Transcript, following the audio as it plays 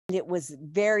It was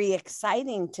very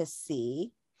exciting to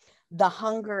see the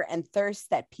hunger and thirst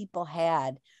that people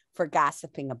had for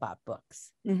gossiping about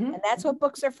books. And that's what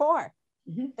books are for.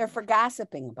 They're for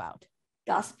gossiping about.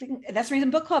 Gossiping. That's the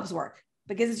reason book clubs work,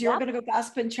 because you're going to go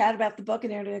gossip and chat about the book,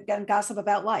 and you're going to gossip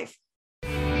about life.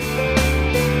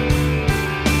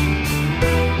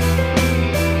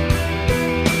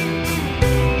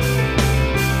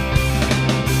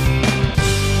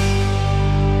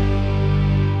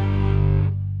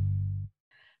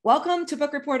 Welcome to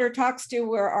Book Reporter Talks To,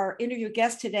 where our interview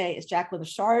guest today is Jacquelyn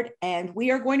Mitchard, and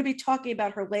we are going to be talking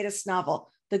about her latest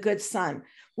novel, The Good Son,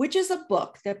 which is a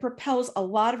book that propels a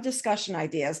lot of discussion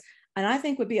ideas, and I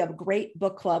think would be a great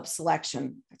book club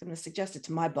selection. I'm going to suggest it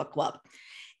to my book club.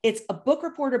 It's a Book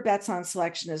Reporter Bets On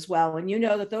selection as well, and you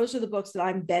know that those are the books that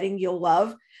I'm betting you'll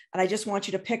love, and I just want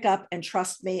you to pick up and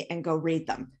trust me and go read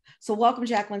them. So welcome,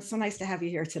 Jacquelyn. So nice to have you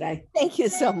here today. Thank you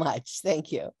so much.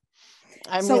 Thank you.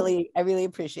 I really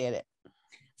appreciate it.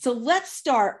 So let's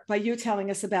start by you telling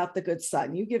us about The Good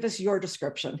Son. You give us your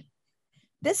description.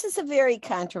 This is a very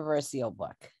controversial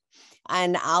book,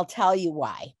 and I'll tell you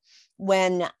why.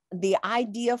 When the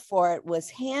idea for it was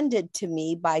handed to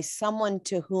me by someone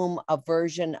to whom a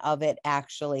version of it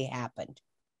actually happened,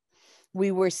 we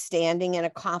were standing in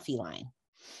a coffee line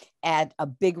at a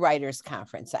big writers'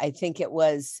 conference. I think it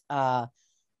was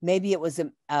maybe it was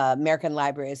the American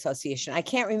Library Association. I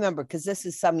can't remember because this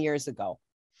is some years ago.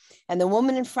 And the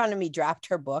woman in front of me dropped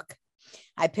her book.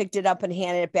 I picked it up and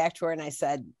handed it back to her. And I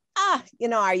said,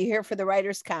 are you here for the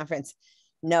writers' conference?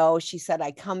 No, she said, I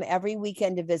come every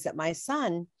weekend to visit my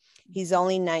son. He's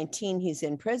only 19. He's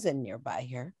in prison nearby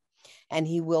here. And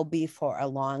he will be for a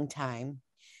long time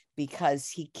because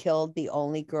he killed the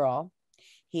only girl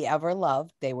he ever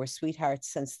loved. They were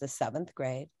sweethearts since the 7th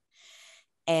grade.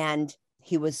 And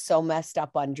he was so messed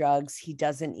up on drugs, he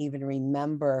doesn't even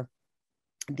remember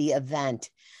the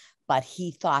event, but he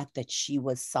thought that she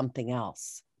was something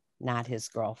else, not his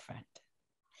girlfriend.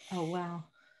 Oh, wow.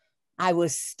 I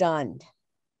was stunned.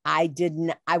 I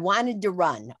wanted to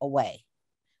run away,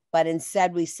 but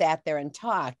instead we sat there and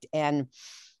talked, and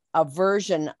a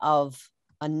version of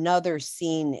another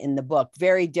scene in the book,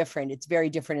 very different. It's very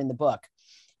different in the book.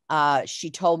 She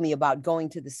told me about going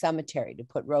to the cemetery to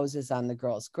put roses on the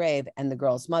girl's grave, and the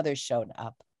girl's mother showed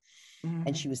up,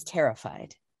 and she was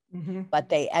terrified. But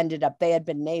they had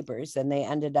been neighbors, and they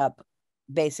ended up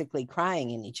basically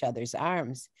crying in each other's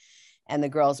arms. And the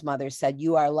girl's mother said,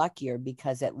 you are luckier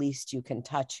because at least you can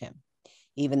touch him,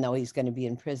 even though he's going to be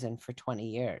in prison for 20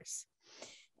 years.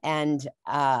 And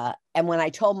when I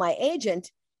told my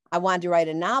agent I wanted to write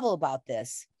a novel about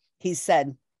this, he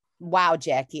said, wow,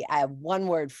 Jackie, I have one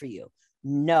word for you.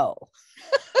 No.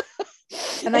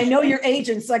 And I know your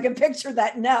agent, so I can picture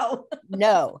that. No.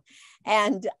 No.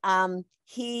 And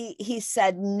he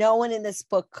said, no one in this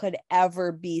book could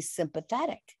ever be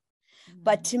sympathetic.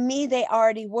 But to me, they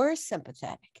already were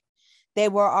sympathetic. They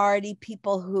were already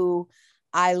people who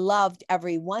I loved,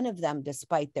 every one of them,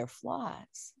 despite their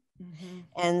flaws.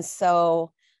 And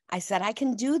so I said, I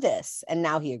can do this. And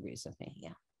now he agrees with me.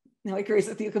 Yeah. No, he agrees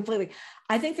with you completely.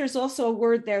 I think there's also a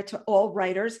word there to all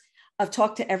writers of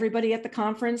talk to everybody at the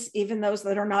conference, even those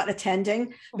that are not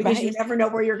attending, because you never know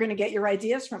where you're going to get your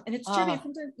ideas from. And it's true.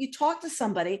 Sometimes you talk to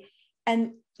somebody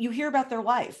and you hear about their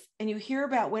life and you hear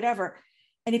about whatever.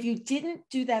 And if you didn't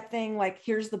do that thing, like,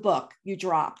 here's the book you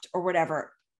dropped or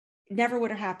whatever, it never would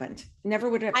have happened. Never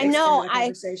would have. I know.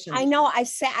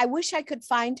 I wish I could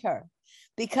find her,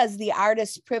 because the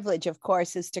artist's privilege, of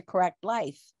course, is to correct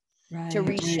life, to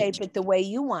reshape it the way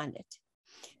you want it.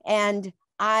 And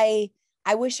I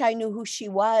wish I knew who she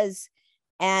was,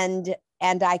 and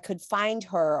I could find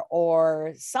her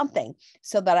or something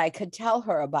so that I could tell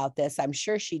her about this. I'm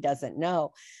sure she doesn't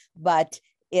know, but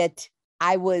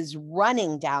I was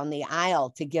running down the aisle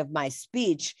to give my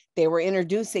speech. They were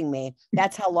introducing me.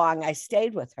 That's how long I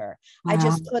stayed with her. Wow. I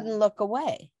just couldn't look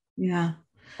away. Yeah.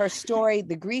 Her story,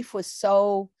 the grief was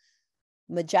so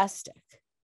majestic.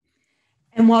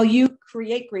 And while you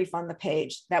create grief on the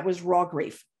page, that was raw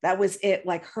grief. That was it,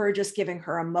 like her just giving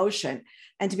her emotion,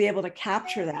 and to be able to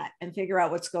capture that and figure out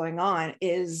what's going on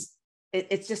it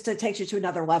takes you to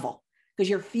another level, because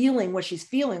you're feeling what she's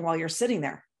feeling while you're sitting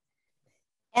there.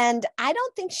 And I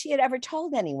don't think she had ever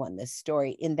told anyone this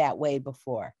story in that way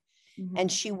before.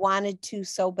 And she wanted to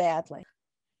so badly.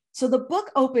 So the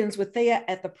book opens with Thea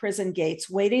at the prison gates,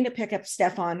 waiting to pick up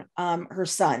Stefan, her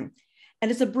son.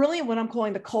 And it's a brilliant, what I'm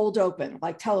calling the cold open,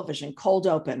 like television, cold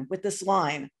open, with this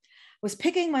line: was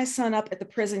picking my son up at the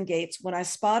prison gates when I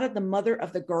spotted the mother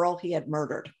of the girl he had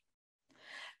murdered.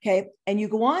 Okay. And you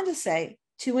go on to say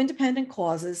 2 independent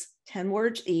clauses, 10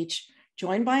 words each,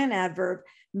 joined by an adverb,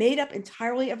 made up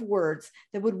entirely of words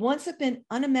that would once have been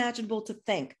unimaginable to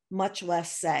think, much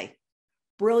less say.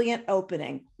 Brilliant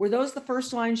opening. Were those the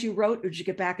first lines you wrote, or did you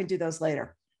get back and do those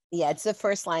later? Yeah, it's the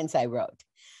first lines I wrote.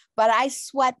 But I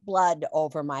sweat blood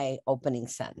over my opening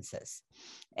sentences.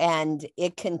 And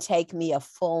it can take me a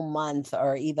full month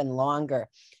or even longer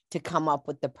to come up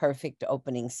with the perfect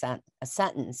opening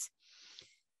sentence.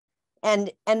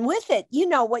 And with it, you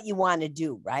know what you want to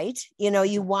do, right? You know,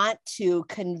 you want to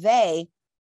convey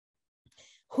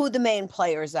who the main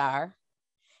players are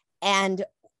and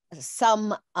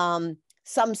some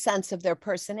sense of their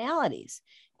personalities.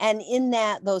 And in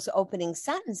those opening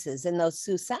sentences, in those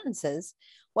two sentences,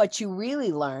 what you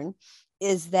really learn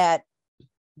is that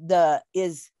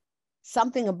is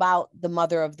something about the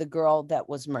mother of the girl that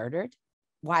was murdered.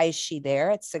 Why is she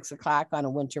there at 6 o'clock on a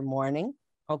winter morning?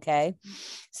 Okay.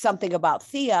 Something about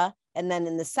Thea. And then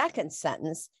in the second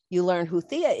sentence, you learn who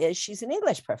Thea is. She's an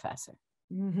English professor.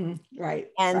 Mm-hmm. Right.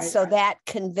 And right, so right. that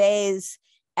conveys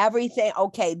everything.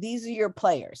 Okay, these are your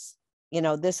players. You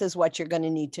know, this is what you're going to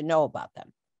need to know about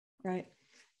them. Right.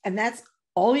 And that's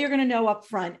all you're going to know up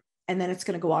front. And then it's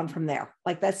going to go on from there.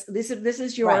 Like this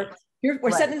is your, Right.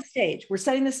 we're setting the stage. We're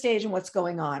setting the stage and what's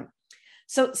going on.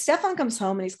 So Stefan comes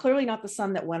home and he's clearly not the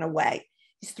son that went away.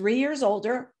 He's 3 years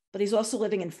older, but he's also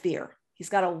living in fear. He's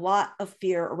got a lot of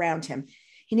fear around him.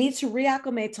 He needs to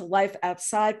reacclimate to life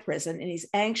outside prison, and he's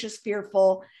anxious,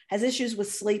 fearful, has issues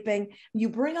with sleeping. You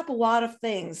bring up a lot of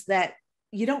things that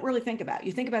you don't really think about.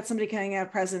 You think about somebody coming out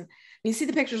of prison. You see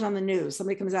the pictures on the news.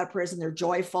 Somebody comes out of prison, they're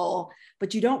joyful,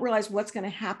 but you don't realize what's going to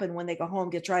happen when they go home,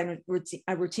 get tried in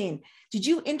a routine. Did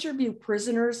you interview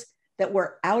prisoners that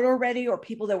were out already or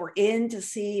people that were in to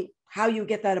see how you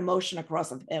get that emotion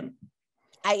across of him?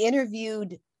 I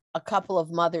interviewed a couple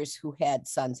of mothers who had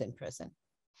sons in prison.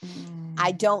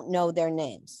 I don't know their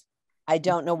names. I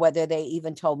don't know whether they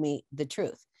even told me the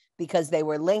truth because they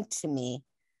were linked to me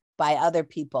by other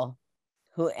people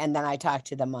and then I talked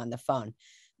to them on the phone.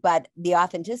 But the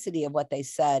authenticity of what they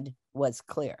said was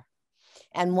clear.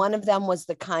 And one of them was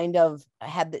the kind of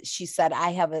she said,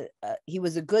 he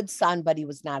was a good son, but he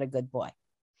was not a good boy.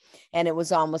 And it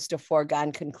was almost a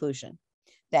foregone conclusion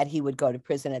that he would go to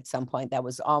prison at some point. That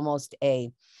was almost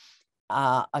a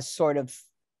sort of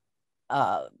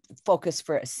focus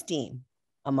for esteem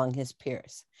among his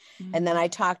peers. Mm-hmm. And then I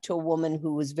talked to a woman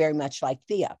who was very much like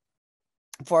Thea,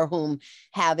 for whom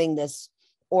having this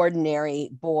ordinary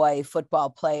boy football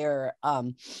player,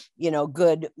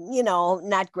 good,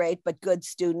 not great, but good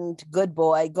student, good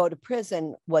boy, go to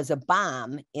prison was a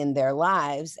bomb in their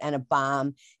lives and a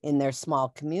bomb in their small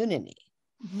community.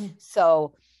 Mm-hmm.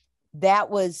 So that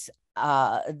was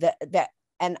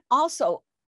and also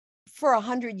for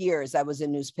 100 years, I was a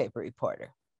newspaper reporter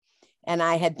and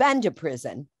I had been to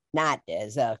prison, not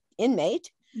as an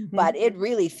inmate, mm-hmm. but it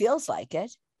really feels like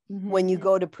it. Mm-hmm. When you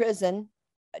go to prison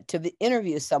to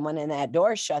interview someone and that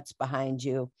door shuts behind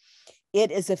you,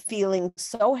 it is a feeling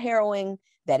so harrowing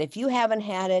that if you haven't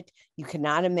had it, you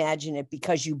cannot imagine it,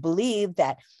 because you believe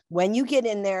that when you get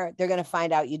in there, they're going to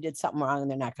find out you did something wrong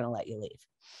and they're not going to let you leave.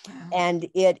 Wow. And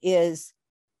it is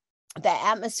the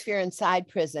atmosphere inside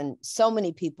prison. So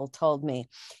many people told me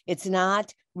it's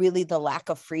not really the lack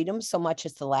of freedom so much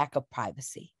as the lack of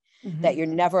privacy, mm-hmm. that you're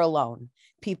never alone.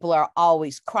 People are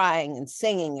always crying and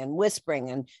singing and whispering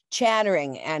and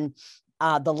chattering, and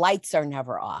the lights are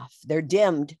never off. They're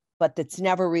dimmed, but it's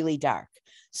never really dark.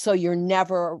 So you're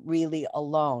never really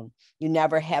alone. You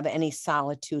never have any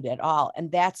solitude at all.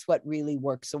 And that's what really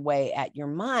works away at your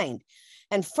mind.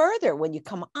 And further, when you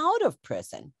come out of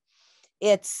prison,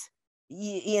 it's,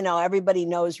 everybody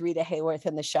knows Rita Hayworth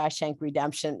in the Shawshank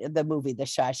Redemption, the movie, The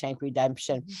Shawshank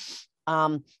Redemption.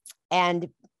 And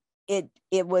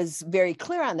it was very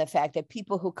clear on the fact that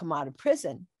people who come out of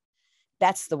prison,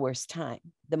 that's the worst time,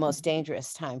 the most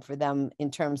dangerous time for them in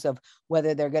terms of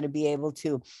whether they're going to be able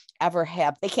to ever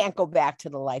they can't go back to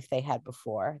the life they had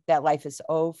before. That life is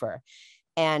over.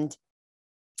 And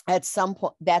at some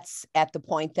point, that's at the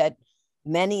point that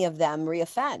many of them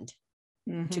reoffend,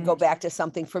 mm-hmm. to go back to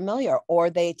something familiar, or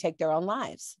they take their own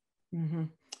lives. Mm-hmm.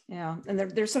 Yeah. And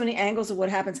there's so many angles of what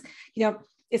happens.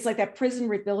 It's like that prison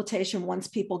rehabilitation once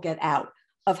people get out,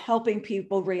 of helping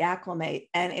people reacclimate.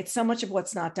 And it's so much of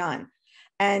what's not done.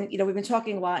 And, we've been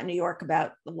talking a lot in New York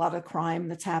about a lot of crime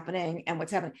that's happening and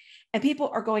what's happening. And people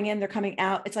are going in, they're coming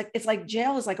out. It's like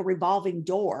jail is like a revolving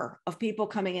door of people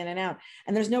coming in and out.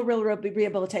 And there's no real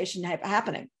rehabilitation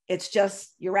happening. It's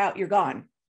just, you're out, you're gone.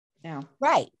 Yeah.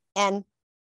 Right. And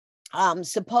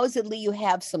supposedly you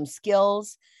have some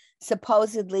skills.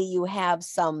 Supposedly you have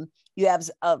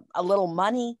a little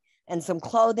money and some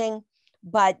clothing,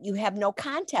 but you have no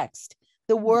context.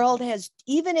 The world has,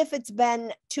 even if it's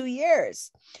been 2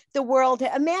 years,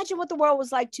 imagine what the world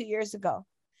was like 2 years ago.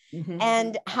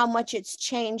 And how much it's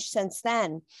changed since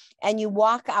then. And you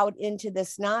walk out into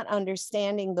this not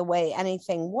understanding the way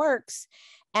anything works,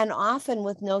 and often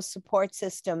with no support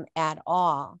system at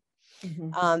all.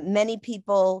 Many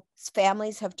people's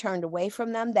families have turned away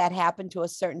from them. That happened to a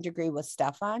certain degree with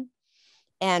Stefan.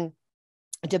 And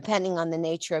depending on the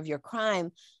nature of your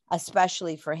crime,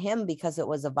 especially for him, because it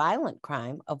was a violent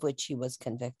crime of which he was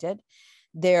convicted,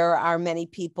 there are many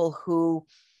people who,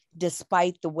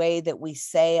 despite the way that we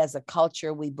say as a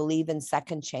culture, we believe in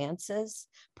second chances,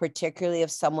 particularly if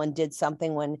someone did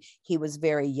something when he was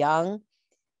very young.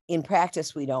 In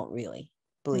practice, we don't really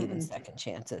believe in second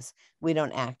chances. We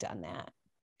don't act on that.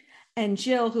 And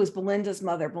Jill, who's Belinda's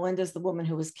mother, Belinda's the woman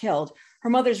who was killed, her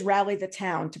mother's rallied the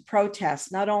town to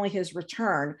protest not only his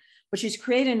return, but she's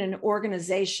created an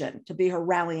organization to be her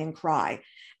rallying cry.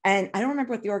 And I don't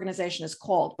remember what the organization is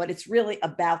called, but it's really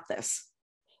about this.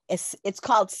 It's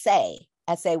called SAY,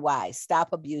 S-A-Y,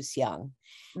 Stop Abuse Young.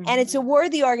 And it's a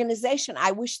worthy organization.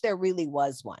 I wish there really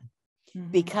was one,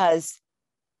 because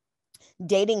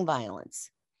dating violence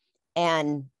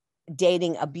and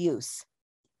dating abuse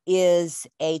is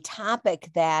a topic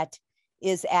that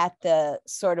is at the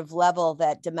sort of level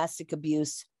that domestic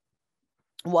abuse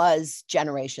was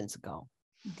generations ago.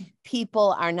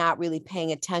 People are not really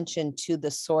paying attention to the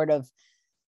sort of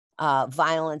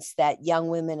violence that young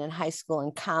women in high school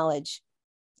and college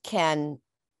can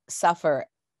suffer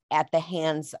at the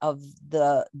hands of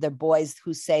the boys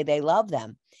who say they love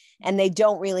them. And they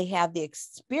don't really have the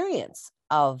experience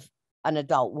of an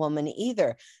adult woman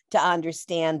either to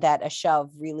understand that a shove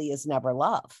really is never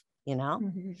love, you know?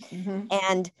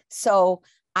 And so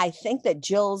I think that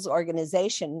Jill's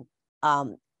organization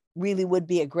really would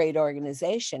be a great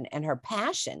organization, and her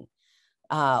passion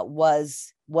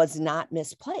was not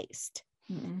misplaced.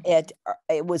 It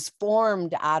was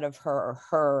formed out of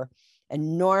her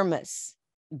enormous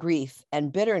grief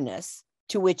and bitterness,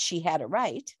 to which she had a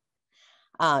right,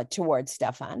 towards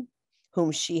Stefan,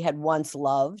 whom she had once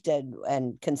loved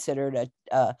and considered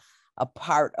a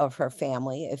part of her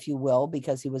family, if you will,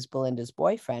 because he was Belinda's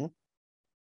boyfriend.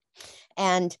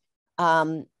 And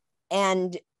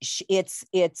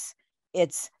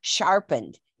it's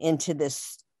sharpened into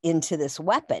this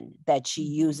weapon that she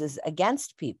uses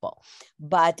against people.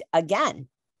 But again,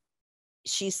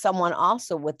 she's someone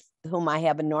also with whom I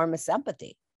have enormous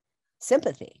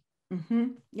sympathy.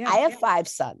 Yeah. I have 5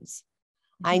 sons.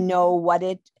 I know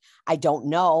I don't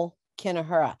know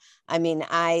Kinahura. I mean,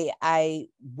 I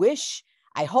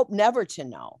hope never to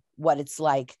know what it's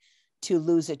like to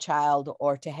lose a child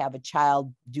or to have a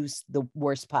child do the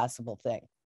worst possible thing.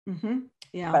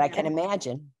 Yeah. But I can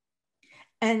imagine.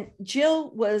 And Jill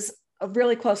was a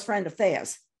really close friend of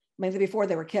Thea's, maybe before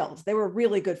they were killed. They were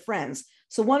really good friends.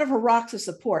 So one of her rocks of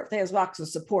support, Thea's rocks of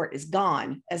support, is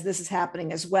gone as this is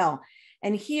happening as well.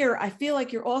 And here, I feel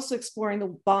like you're also exploring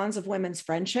the bonds of women's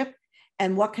friendship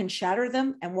and what can shatter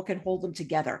them and what can hold them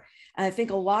together. And I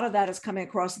think a lot of that is coming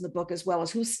across in the book, as well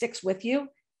as who sticks with you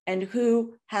and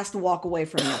who has to walk away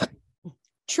from you.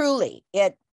 Truly,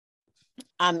 it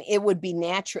would be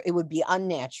natural. It would be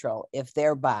unnatural if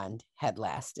their bond had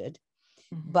lasted.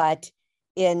 But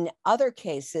in other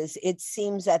cases, it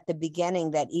seems at the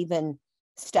beginning that even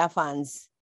Stefan's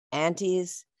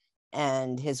aunties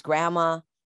and his grandma,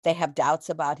 they have doubts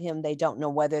about him. They don't know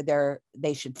whether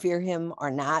they should fear him or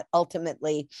not.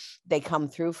 Ultimately, they come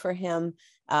through for him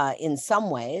in some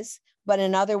ways, but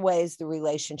in other ways, the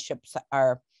relationships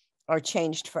are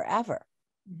changed forever.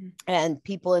 And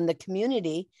people in the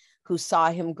community who saw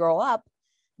him grow up,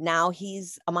 now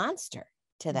he's a monster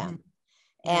to them,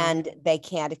 and they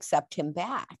can't accept him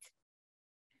back.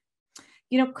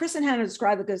 You know, Kristen Hanna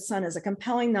described The Good Son as a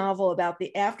compelling novel about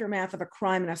the aftermath of a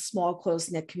crime in a small,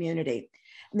 close-knit community.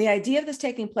 And the idea of this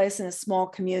taking place in a small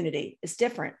community is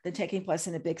different than taking place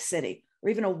in a big city or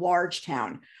even a large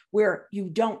town where you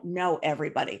don't know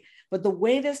everybody. But the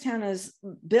way this town is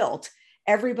built,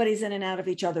 everybody's in and out of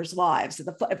each other's lives.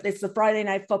 If it's the Friday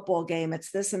night football game,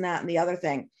 it's this and that and the other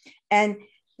thing. And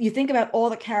you think about all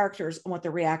the characters and what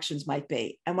the reactions might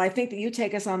be. And I think that you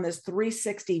take us on this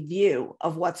 360 view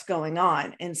of what's going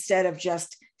on instead of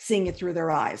just seeing it through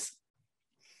their eyes.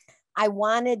 I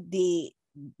wanted the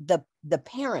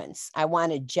parents, I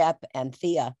wanted Jep and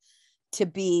Thea to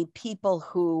be people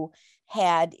who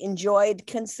had enjoyed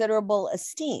considerable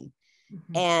esteem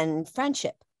and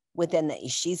friendship within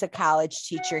she's a college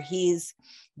teacher. He's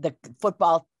the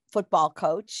football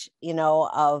coach, you know,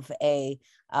 of a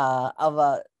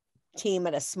team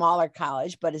at a smaller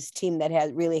college, but his team that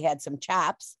really had some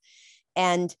chops.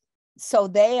 And So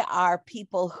they are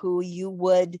people who you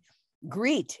would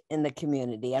greet in the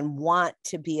community and want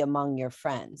to be among your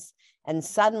friends. And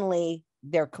suddenly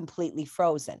they're completely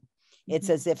frozen. It's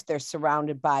as if they're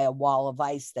surrounded by a wall of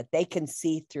ice that they can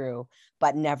see through,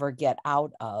 but never get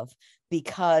out of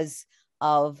because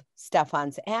of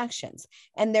Stefan's actions.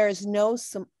 And there's no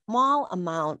small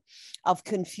amount of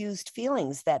confused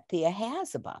feelings that Thea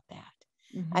has about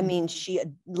that. I mean, she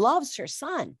loves her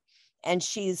son and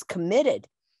she's committed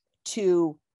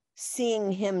to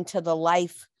seeing him to the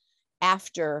life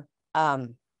after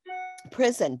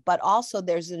prison, but also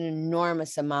there's an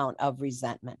enormous amount of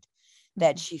resentment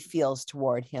that she feels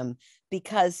toward him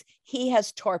because he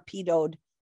has torpedoed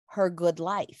her good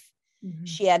life.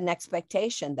 She had an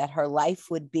expectation that her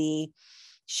life would be,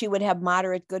 she would have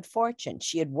moderate good fortune.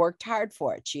 She had worked hard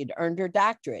for it. She had earned her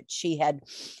doctorate. She had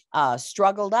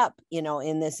struggled up, you know,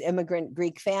 in this immigrant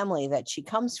Greek family that she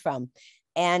comes from,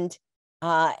 and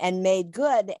made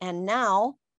good. And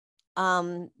now,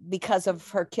 because of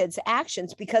her kid's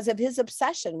actions, because of his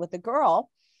obsession with the girl,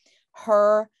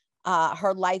 her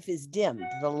life is dimmed.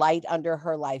 The light under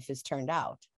her life is turned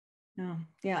out. Oh,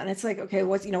 yeah. And it's like, okay,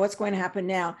 what's going to happen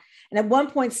now? And at one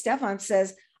point, Stefan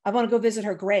says, I want to go visit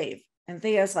her grave. And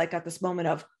Thea's like at this moment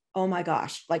of, oh my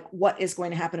gosh, like what is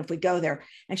going to happen if we go there?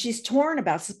 And she's torn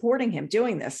about supporting him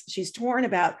doing this. She's torn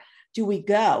about, do we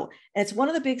go? And it's one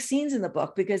of the big scenes in the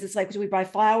book because it's like, do we buy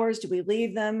flowers? Do we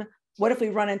leave them? What if we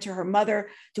run into her mother?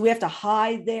 Do we have to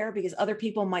hide there because other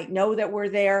people might know that we're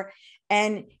there?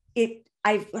 And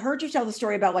I've heard you tell the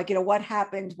story about, like, you know, what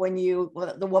happened when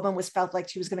the woman felt like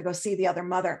she was going to go see the other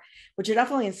mother, which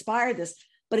definitely inspired this.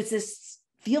 But it's this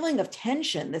feeling of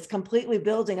tension that's completely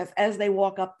building as they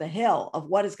walk up the hill of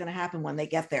what is going to happen when they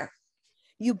get there.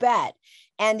 You bet.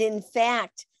 And in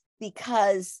fact,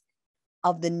 because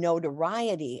of the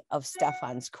notoriety of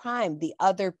Stefan's crime, the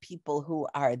other people who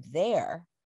are there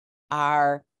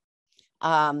are,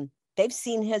 they've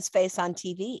seen his face on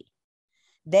TV.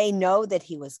 They know that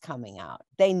he was coming out.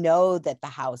 They know that the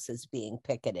house is being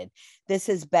picketed. This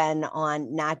has been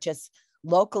on not just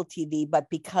local TV, but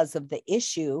because of the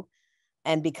issue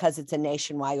and because it's a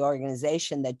nationwide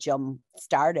organization that Joe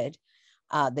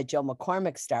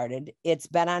McCormick started, it's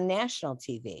been on national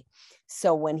TV.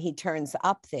 So when he turns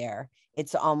up there,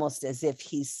 it's almost as if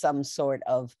he's some sort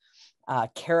of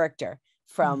character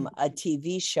from a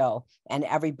TV show and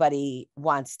everybody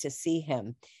wants to see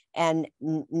him. And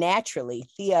naturally,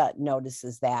 Thea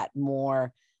notices that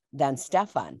more than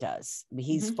Stefan does.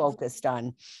 He's focused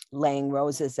on laying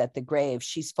roses at the grave.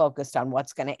 She's focused on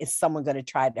is someone going to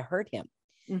try to hurt him?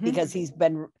 Because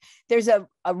there's a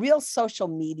real social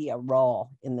media role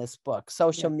in this book.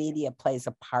 Social media plays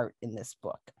a part in this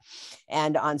book.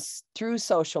 And through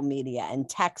social media and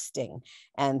texting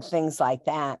and things like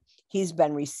that, he's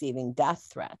been receiving death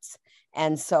threats.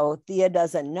 And so Thea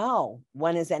doesn't know,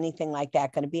 when is anything like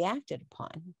that going to be acted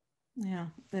upon? Yeah.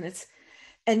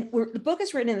 And the book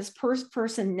is written in this first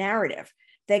person narrative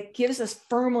that gives us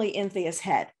firmly in Thea's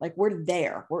head. Like we're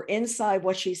there, we're inside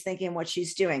what she's thinking, what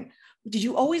she's doing. Did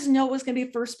you always know it was going to be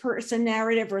a first person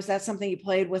narrative, or is that something you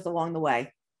played with along the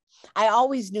way? I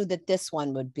always knew that this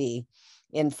one would be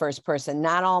in first person.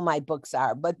 Not all my books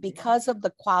are, but because of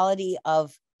the quality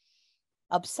of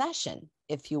obsession,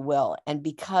 if you will, and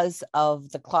because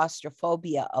of the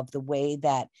claustrophobia of the way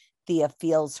that Thea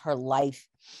feels her life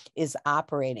is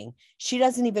operating, she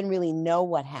doesn't even really know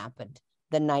what happened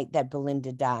the night that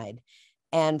Belinda died.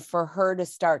 And for her to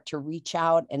start to reach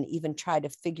out and even try to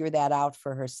figure that out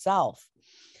for herself,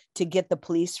 to get the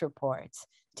police reports,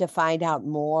 to find out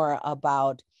more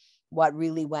about what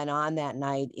really went on that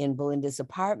night in Belinda's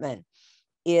apartment,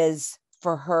 is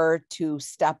for her to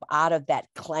step out of that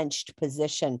clenched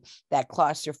position, that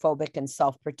claustrophobic and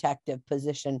self-protective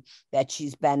position that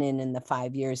she's been in the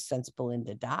 5 years since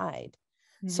Belinda died.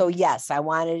 So yes, I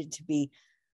wanted it to be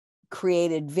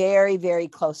created very, very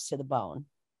close to the bone.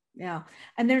 Yeah.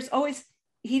 And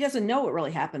he doesn't know what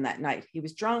really happened that night. He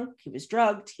was drunk, he was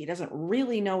drugged. He doesn't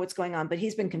really know what's going on, but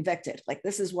he's been convicted. Like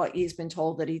this is what he's been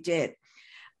told that he did.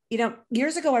 You know,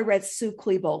 years ago, I read Sue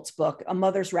Klebold's book, A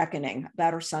Mother's Reckoning,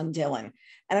 about her son, Dylan.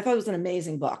 And I thought it was an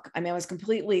amazing book. I mean, I was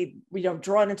completely,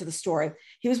 drawn into the story.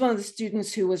 He was one of the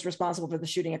students who was responsible for the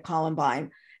shooting at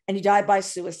Columbine, and he died by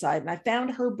suicide. And I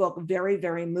found her book very,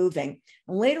 very moving.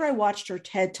 And later I watched her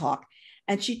TED Talk,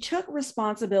 and she took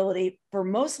responsibility for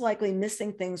most likely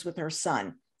missing things with her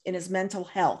son in his mental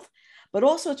health, but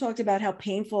also talked about how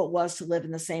painful it was to live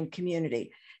in the same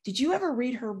community. Did you ever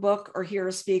read her book or hear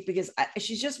her speak? Because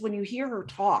she's just, when you hear her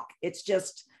talk, it's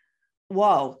just,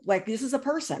 whoa, like this is a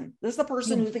person. This is the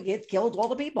person who killed all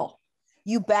the people.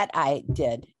 You bet I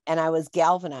did. And I was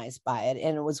galvanized by it.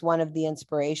 And it was one of the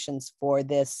inspirations for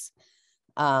this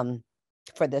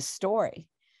story.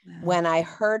 Wow. When I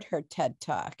heard her TED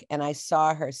Talk and I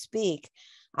saw her speak,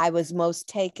 I was most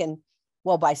taken,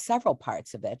 well, by several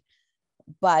parts of it,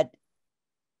 but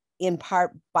in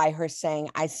part by her saying,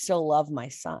 I still love my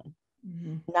son.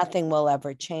 Mm-hmm. Nothing will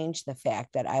ever change the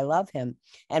fact that I love him.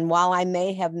 And while I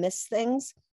may have missed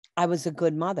things, I was a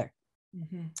good mother.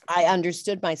 Mm-hmm. I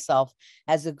understood myself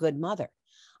as a good mother.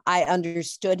 I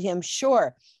understood him.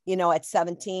 Sure, at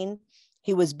 17,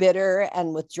 he was bitter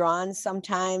and withdrawn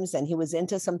sometimes, and he was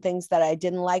into some things that I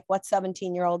didn't like. What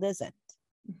 17-year-old isn't?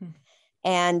 Mm-hmm.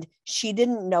 And she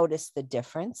didn't notice the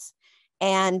difference.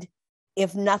 And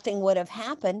if nothing would have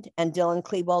happened and Dylan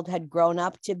Klebold had grown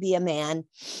up to be a man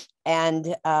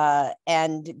and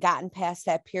gotten past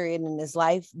that period in his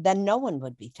life, then no one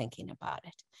would be thinking about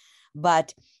it.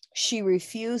 But she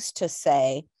refused to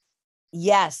say,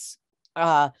 yes,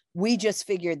 we just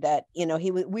figured that,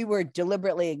 we were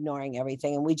deliberately ignoring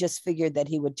everything, and we just figured that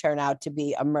he would turn out to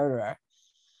be a murderer.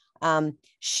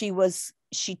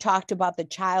 She talked about the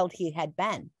child he had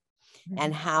been, mm-hmm.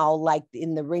 and how, like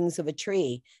in the rings of a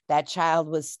tree, that child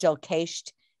was still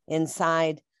caged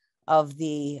inside of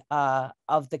the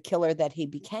killer that he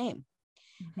became.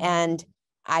 Mm-hmm. And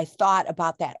I thought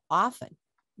about that often,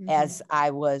 mm-hmm. as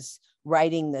I was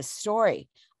writing this story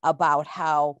about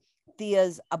how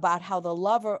the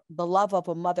love of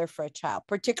a mother for a child,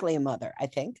 particularly a mother, I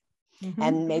think. Mm-hmm.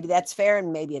 And maybe that's fair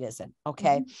and maybe it isn't.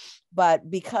 Okay. Mm-hmm. But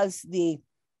because the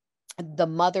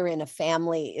mother in a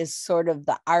family is sort of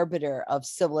the arbiter of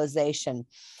civilization,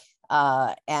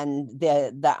 and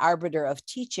the arbiter of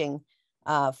teaching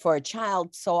for a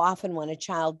child. So often when a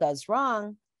child does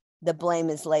wrong, the blame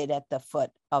is laid at the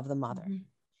foot of the mother.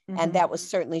 Mm-hmm. And that was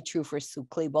certainly true for Sue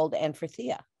Klebold and for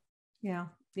Thea. Yeah.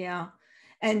 Yeah.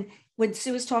 And when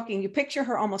Sue was talking, you picture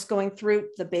her almost going through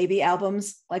the baby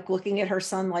albums, like looking at her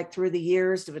son, like through the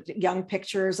years, with young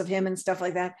pictures of him and stuff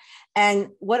like that. And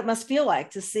what it must feel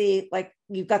like to see, like,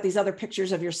 you've got these other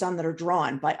pictures of your son that are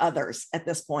drawn by others at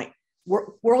this point.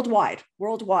 Worldwide,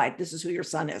 this is who your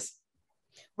son is.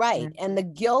 Right. Mm-hmm. And the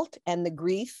guilt and the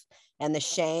grief and the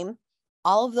shame,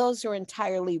 all of those are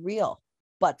entirely real,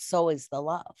 but so is the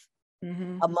love.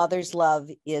 Mm-hmm. A mother's love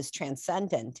is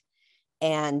transcendent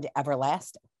and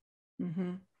everlasting.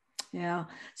 Mm-hmm. Yeah.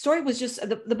 Story was just,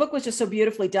 the book was just so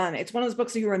beautifully done. It's one of those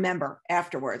books that you remember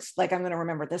afterwards. Like, I'm going to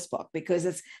remember this book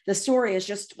because the story is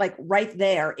just like right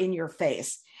there in your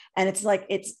face. And it's like,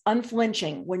 it's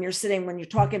unflinching when you're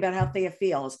talking about how Thea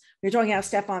feels, when you're talking how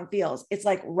Stefan feels, it's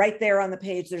like right there on the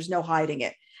page, there's no hiding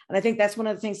it. And I think that's one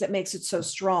of the things that makes it so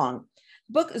strong.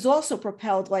 The book is also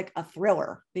propelled like a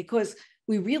thriller because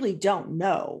we really don't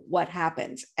know what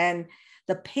happens. And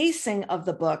the pacing of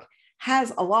the book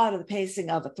has a lot of the pacing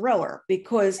of a thriller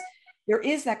because there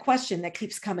is that question that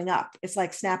keeps coming up. It's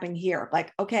like snapping here,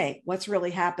 like, okay, what's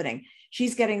really happening?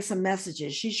 She's getting some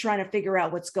messages. She's trying to figure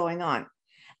out what's going on.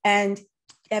 And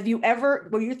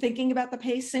were you thinking about the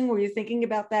pacing? Were you thinking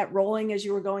about that rolling as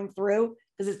you were going through?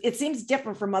 Because it seems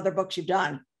different from other books you've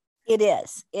done. It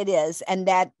is. And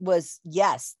that was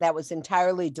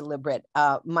entirely deliberate.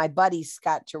 My buddy,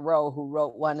 Scott Turow, who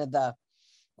wrote one of the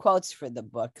quotes for the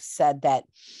book, said that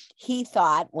he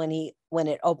thought when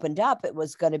it opened up, it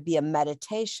was going to be a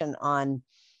meditation on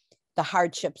the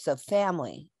hardships of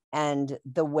family and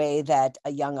the way that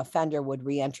a young offender would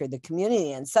re-enter the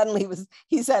community. And suddenly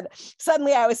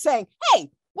I was saying, hey,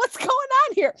 what's going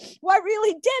on here? What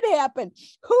really did happen?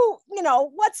 Who's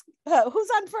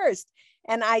on first?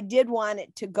 And I did want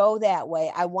it to go that way.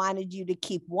 I wanted you to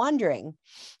keep wondering,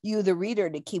 you, the reader,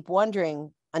 to keep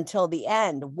wondering until the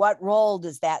end, what role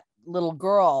does that little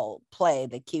girl play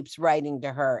that keeps writing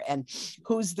to her? And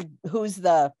who's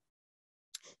the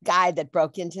guy that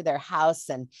broke into their house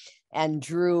and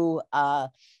drew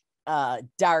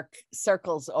dark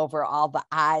circles over all the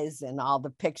eyes and all the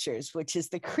pictures, which is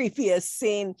the creepiest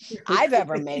scene I've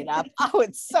ever made up. Oh,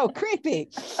 it's so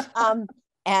creepy.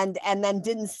 And then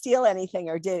didn't steal anything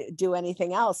or do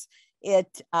anything else.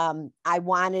 I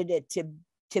wanted it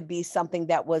to be something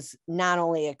that was not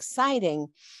only exciting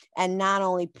and not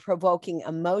only provoking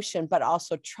emotion, but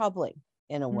also troubling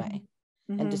in a way,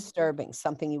 mm-hmm. and disturbing,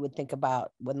 something you would think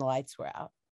about when the lights were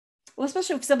out. Well,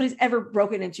 especially if somebody's ever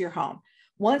broken into your home.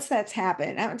 Once that's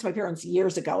happened, I went to my parents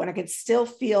years ago, and I could still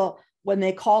feel when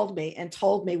they called me and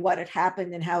told me what had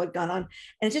happened and how it gone on. And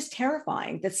it's just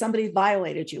terrifying that somebody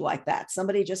violated you like that.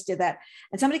 Somebody just did that.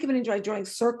 And somebody came in and drawing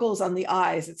circles on the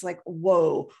eyes. It's like,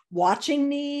 whoa, watching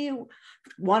me,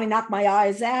 want to knock my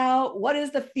eyes out. What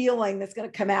is the feeling that's going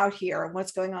to come out here and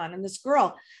what's going on? And this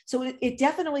girl, so it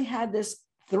definitely had this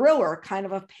thriller kind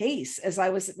of a pace as I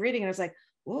was reading. And I was like,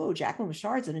 whoa, Jacquelyn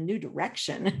Mitchard's in a new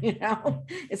direction.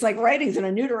 It's like writing's in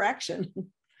a new direction.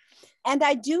 And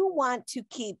I do want to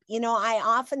keep, I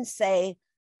often say,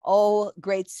 oh,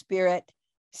 Great Spirit,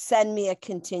 send me a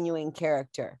continuing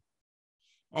character.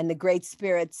 And the Great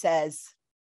Spirit says,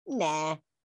 nah.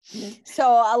 So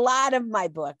a lot of my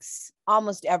books,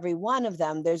 almost every one of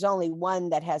them, there's only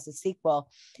one that has a sequel.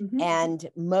 And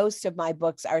most of my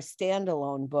books are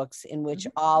standalone books in which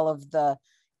all of the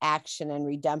action and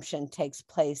redemption takes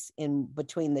place in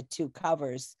between the two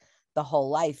covers. The whole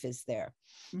life is there.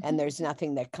 And there's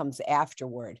nothing that comes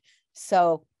afterward.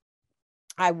 So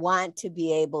I want to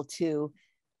be able to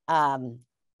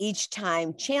each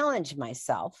time challenge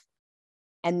myself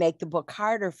and make the book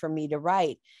harder for me to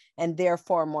write, and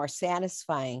therefore more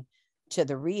satisfying to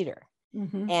the reader.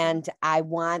 And I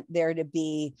want there to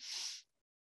be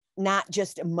not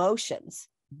just emotions,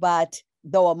 but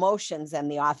though emotions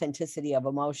and the authenticity of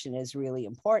emotion is really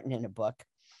important in a book,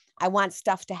 I want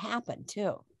stuff to happen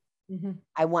too.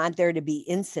 I want there to be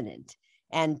incident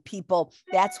and people.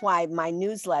 That's why my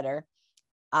newsletter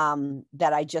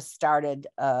that I just started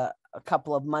a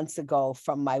couple of months ago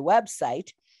from my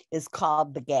website is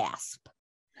called The Gasp,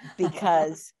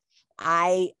 because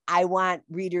I want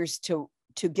readers to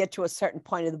get to a certain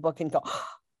point of the book and go,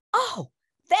 oh,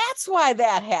 that's why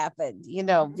that happened,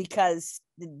 because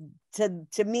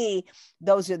to me,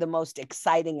 those are the most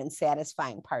exciting and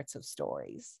satisfying parts of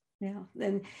stories. Yeah.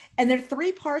 And there are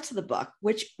 3 parts of the book,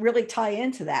 which really tie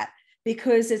into that,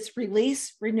 because it's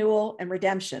release, renewal, and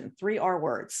redemption, 3 R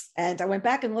words. And I went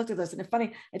back and looked at those, and it's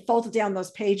funny, it folded down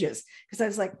those pages because I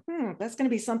was like, that's going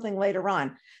to be something later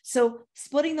on. So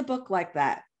splitting the book like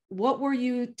that, what were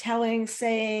you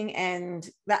saying? And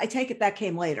that, I take it that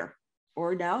came later,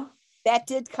 or no? That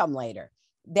did come later.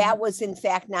 That was, in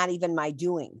fact, not even my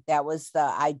doing. That was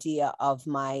the idea of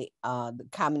my, the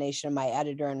combination of my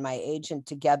editor and my agent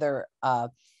together,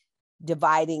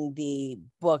 dividing the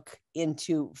book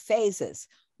into phases.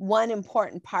 One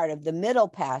important part of the middle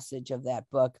passage of that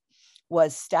book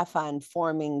was Stefan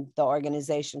forming the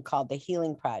organization called the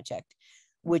Healing Project,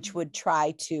 which would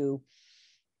try to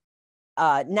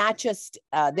not just,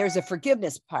 there's a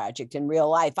forgiveness project in real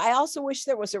life. I also wish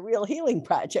there was a real healing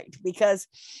project, because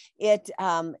it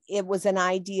was an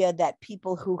idea that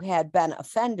people who had been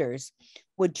offenders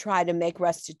would try to make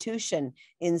restitution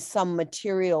in some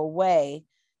material way.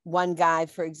 One guy,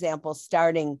 for example,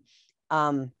 starting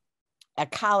a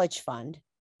college fund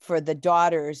for the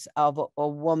daughters of a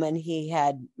woman he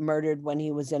had murdered when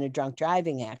he was in a drunk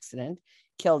driving accident,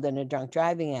 killed in a drunk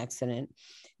driving accident.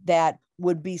 That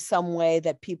would be some way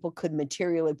that people could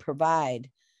materially provide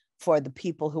for the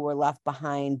people who were left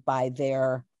behind by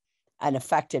their and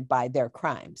affected by their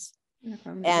crimes.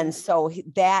 And so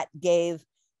that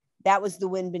was the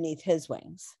wind beneath his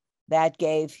wings. That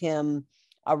gave him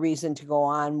a reason to go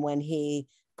on when he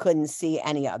couldn't see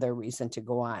any other reason to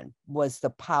go on, was the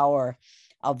power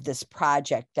of this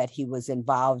project that he was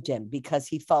involved in, because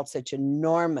he felt such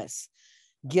enormous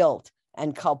guilt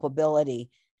and culpability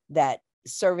that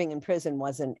serving in prison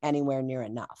wasn't anywhere near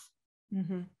enough.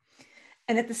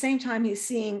 And at the same time, he's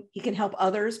seeing he can help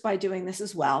others by doing this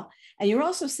as well. And you're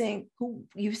also seeing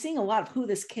a lot of who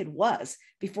this kid was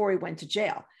before he went to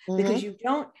jail, because you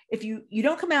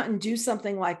don't come out and do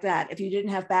something like that if you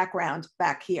didn't have background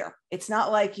back here. It's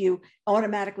not like you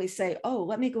automatically say, oh,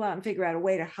 let me go out and figure out a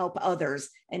way to help others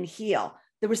and heal.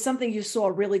 There was something you saw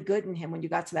really good in him when you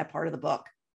got to that part of the book.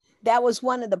 That was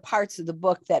one of the parts of the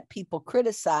book that people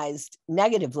criticized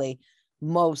negatively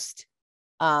most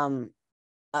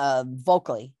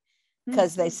vocally,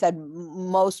 because they said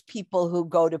most people who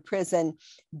go to prison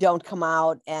don't come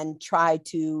out and try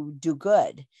to do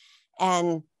good.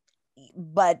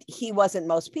 But he wasn't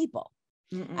most people.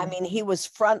 I mean, he was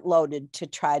front loaded to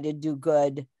try to do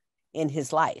good in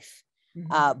his life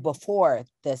before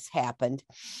this happened.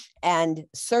 And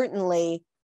certainly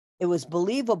it was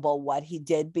believable what he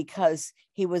did, because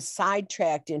he was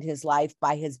sidetracked in his life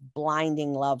by his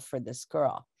blinding love for this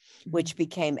girl, which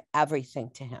became everything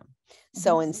to him.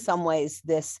 So in some ways,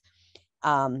 this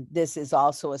is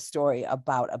also a story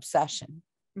about obsession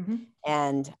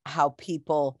and how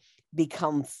people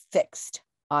become fixed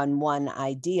on one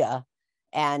idea.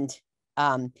 And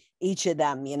each of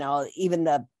them, even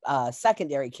the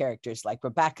secondary characters like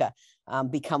Rebecca,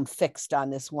 become fixed on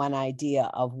this one idea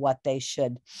of what they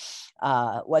should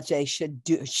have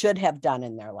done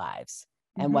in their lives,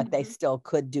 and what they still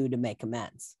could do to make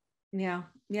amends. Yeah.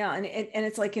 And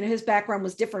it's like, his background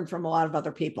was different from a lot of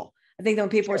other people. I think that when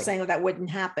people were saying that wouldn't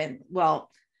happen, well,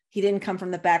 he didn't come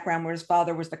from the background where his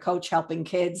father was the coach helping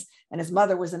kids and his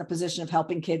mother was in a position of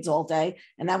helping kids all day.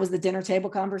 And that was the dinner table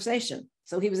conversation.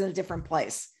 So he was in a different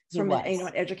place. It's from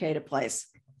an educated place.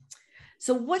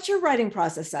 So what's your writing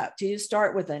process up? Do you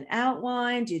start with an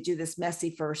outline? Do you do this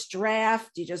messy first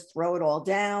draft? Do you just throw it all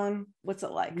down? What's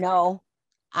it like? No,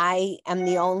 I am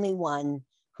the only one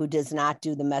who does not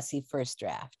do the messy first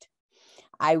draft.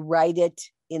 I write it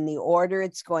in the order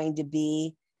it's going to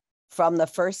be, from the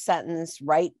first sentence,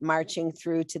 right, marching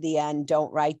through to the end.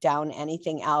 Don't write down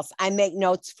anything else. I make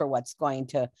notes for what's going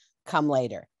to come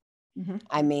later. Mm-hmm.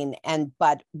 I mean,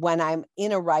 but when I'm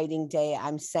in a writing day,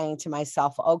 I'm saying to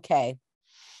myself, okay,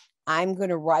 I'm going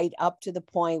to write up to the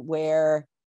point where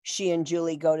she and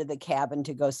Julie go to the cabin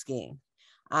to go skiing.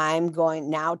 Today I'm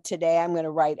going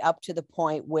to write up to the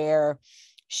point where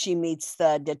she meets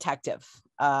the detective,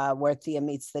 where Thea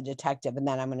meets the detective, and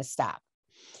then I'm going to stop.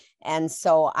 And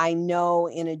so I know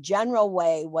in a general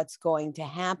way what's going to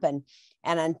happen.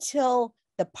 And until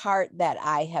the part that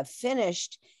I have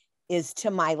finished is to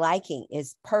my liking,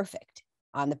 is perfect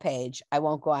on the page, I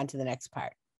won't go on to the next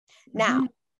part. Mm-hmm. Now,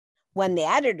 when the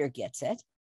editor gets it,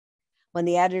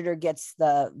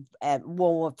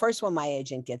 first when my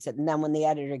agent gets it, and then when the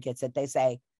editor gets it, they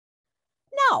say,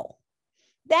 no,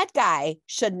 that guy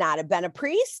should not have been a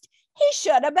priest. He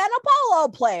should have been a polo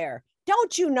player.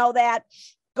 Don't you know that?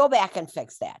 Go back and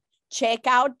fix that. Check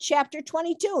out chapter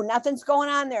 22. Nothing's going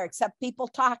on there except people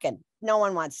talking. No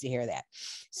one wants to hear that.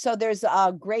 So there's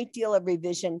a great deal of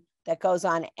revision that goes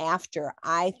on after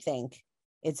I think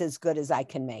it's as good as I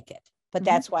can make it. But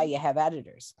that's why you have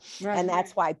editors. Right. And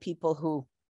that's why people who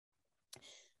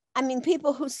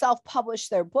self-publish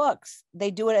their books,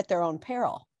 they do it at their own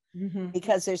peril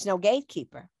because there's no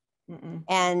gatekeeper. Mm-mm.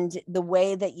 And the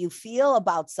way that you feel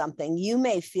about something, you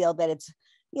may feel that it's,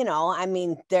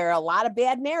 there are a lot of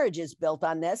bad marriages built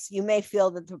on this. You may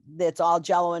feel that it's all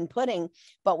jello and pudding,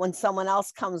 but when someone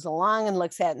else comes along and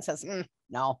looks at it and says,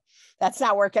 no, that's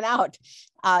not working out.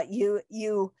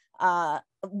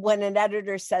 When an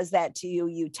editor says that to you,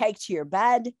 you take to your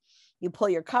bed, you pull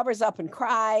your covers up and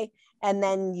cry, and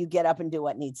then you get up and do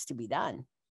what needs to be done.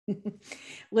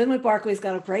 Linwood Barclay's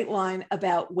got a great line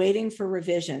about waiting for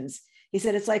revisions. He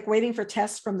said, it's like waiting for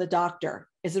tests from the doctor.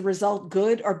 Is the result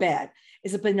good or bad?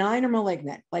 Is it benign or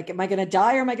malignant? Like, am I going to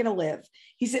die or am I going to live?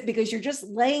 He said, because you're just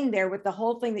laying there with the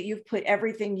whole thing that you've put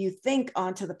everything you think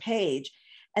onto the page.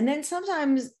 And then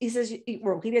sometimes he says,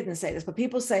 well, he didn't say this, but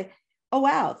people say, oh,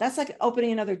 wow, that's like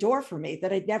opening another door for me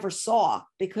that I never saw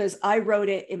because I wrote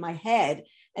it in my head.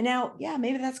 And now, yeah,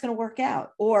 maybe that's going to work out.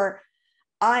 Or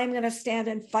I'm going to stand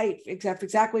and fight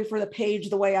exactly for the page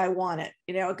the way I want it.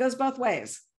 It goes both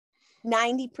ways.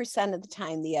 90% of the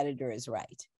time, the editor is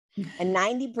right. And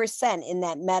 90% in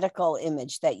that medical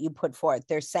image that you put forth,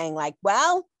 they're saying like,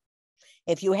 well,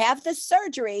 if you have this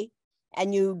surgery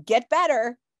and you get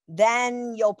better,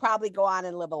 then you'll probably go on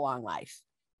and live a long life.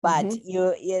 But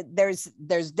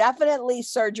there's definitely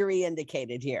surgery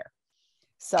indicated here.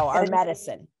 So our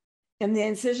medicine. And the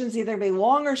incision's either be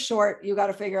long or short. You got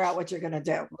to figure out what you're going to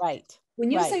do. Right. When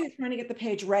you say you're trying to get the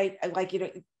page right,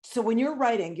 so when you're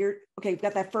writing, you've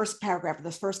got that first paragraph,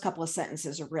 those first couple of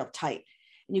sentences are real tight.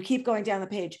 And you keep going down the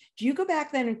page. Do you go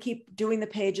back then and keep doing the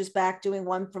pages back, doing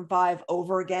 1 from 5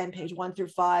 over again, page 1 through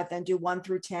 5, then do 1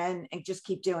 through 10 and just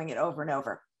keep doing it over and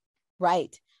over?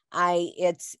 Right.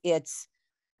 It's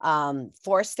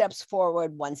 4 steps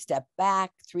forward, 1 step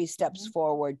back, 3 steps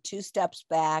forward, 2 steps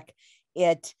back.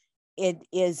 It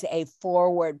is a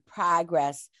forward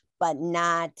progress, but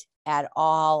not at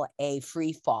all a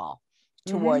free fall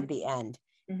toward the end.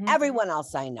 Everyone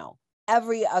else I know,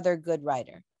 every other good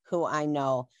writer who I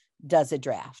know does a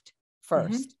draft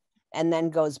first and then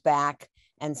goes back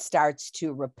and starts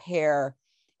to repair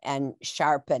and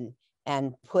sharpen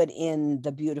and put in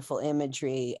the beautiful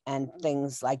imagery and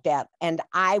things like that. And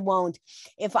I won't,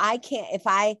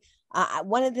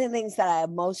 one of the things that I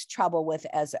have most trouble with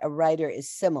as a writer is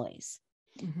similes.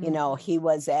 He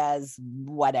was as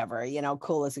whatever,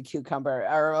 cool as a cucumber,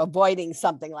 or avoiding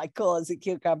something like cool as a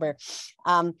cucumber.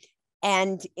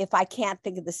 And if I can't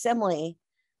think of the simile,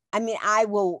 I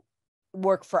will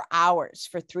work for hours,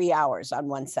 for 3 hours on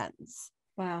one sentence.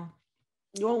 Wow.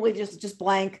 You won't just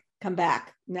blank, come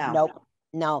back. No.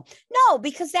 Nope. No,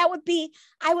 because I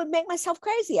would make myself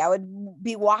crazy. I would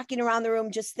be walking around the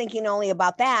room just thinking only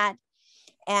about that.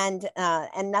 And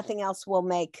nothing else would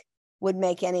make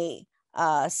any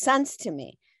sense to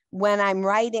me. When I'm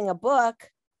writing a book,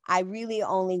 I really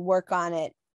only work on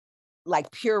it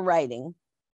like pure writing,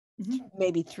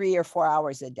 maybe 3 or 4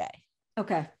 hours a day.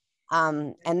 Okay.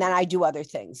 And then I do other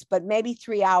things, but maybe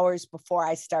 3 hours before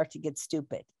I start to get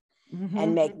stupid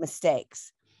and make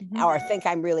mistakes. or think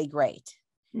I'm really great.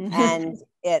 Mm-hmm. And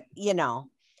it,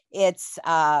 it's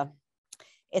a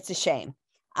shame.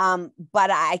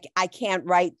 But I can't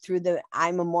write through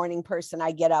I'm a morning person.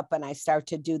 I get up and I start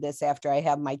to do this after I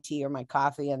have my tea or my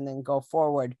coffee and then go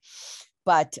forward.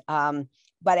 But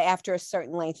after a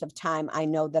certain length of time, I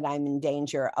know that I'm in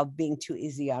danger of being too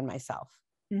easy on myself.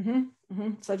 Mm-hmm.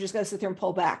 Mm-hmm. So I've just got to sit there and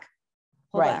pull back.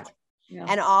 Right. Back. Yeah.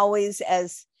 And always,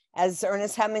 as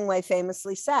Ernest Hemingway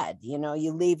famously said,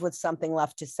 you leave with something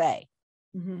left to say.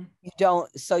 Mm-hmm. You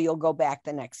don't, so you'll go back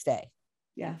the next day.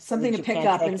 Yeah. Something to pick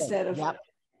up instead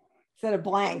of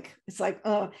blank. It's like,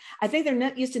 I think they're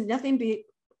not used to nothing be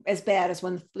as bad as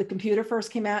when the computer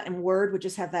first came out and Word would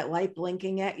just have that light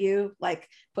blinking at you, like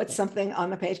put something on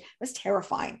the page. It was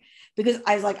terrifying because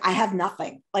I was like, I have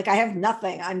nothing. Like I have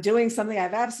nothing. I'm doing something. I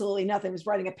have absolutely nothing. I was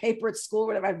writing a paper at school,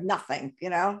 whatever. I have nothing,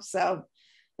 so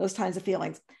those kinds of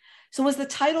feelings. So was the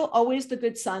title always The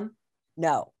Good Son?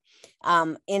 No.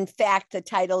 In fact, the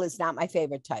title is not my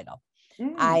favorite title.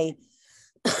 I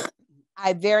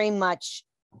very much,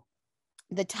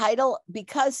 the title,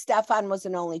 because Stefan was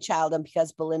an only child and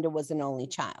because Belinda was an only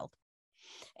child,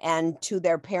 and to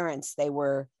their parents, they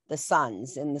were the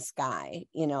suns in the sky,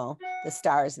 the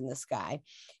stars in the sky.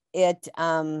 It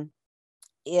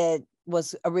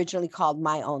was originally called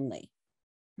My Only,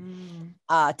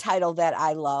 title that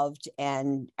I loved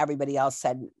and everybody else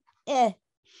said, eh.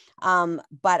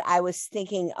 But I was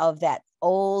thinking of that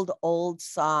old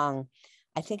song.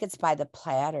 I think it's by the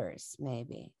Platters,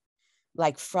 maybe.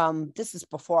 Like this is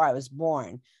before I was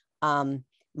born.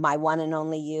 My one and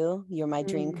only you, you're my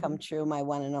dream come true, my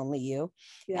one and only you.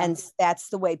 Yeah. And that's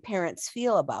the way parents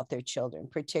feel about their children,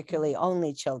 particularly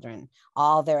only children.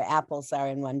 All their apples are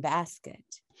in one basket.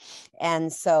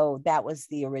 And so that was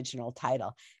the original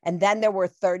title. And then there were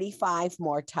 35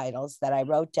 more titles that I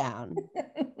wrote down,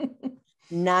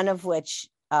 none of which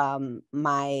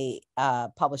my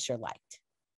publisher liked.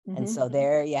 And so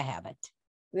there you have it.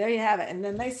 There you have it. And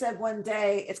then they said one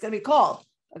day it's going to be called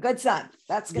A Good Son.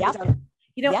 That's going to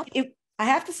be done. I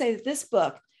have to say that this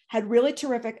book had really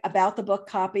terrific about the book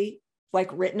copy, like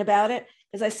written about it.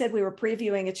 As I said, we were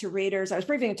previewing it to readers. I was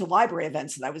previewing it to library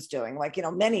events that I was doing, like,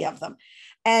 many of them.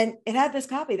 And it had this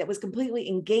copy that was completely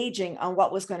engaging on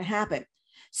what was going to happen.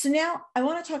 So now I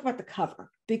want to talk about the cover,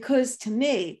 because to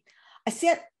me,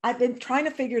 I've been trying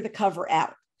to figure the cover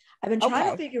out. I've been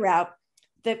trying to figure out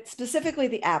specifically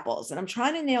the apples, and I'm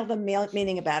trying to nail the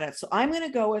meaning about it. So I'm going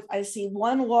to go with, I see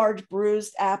one large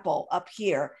bruised apple up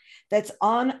here that's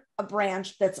on a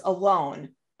branch that's alone.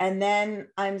 And then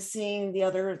I'm seeing the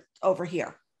other over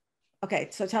here. Okay.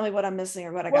 So tell me what I'm missing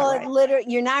or what I got right. Literally,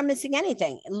 you're not missing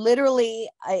anything. Literally,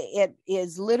 it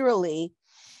is literally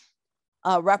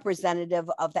a representative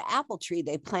of the apple tree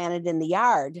they planted in the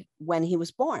yard when he was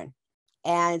born.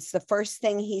 And it's the first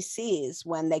thing he sees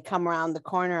when they come around the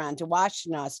corner onto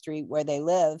Washtenaw Street, where they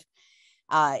live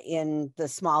in the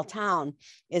small town,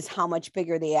 is how much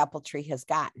bigger the apple tree has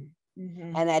gotten.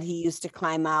 Mm-hmm. And that he used to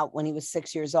climb out when he was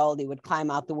 6 years old. He would climb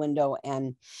out the window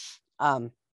and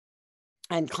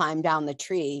climb down the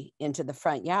tree into the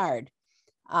front yard.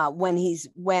 When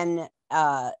in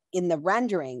the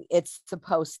rendering, it's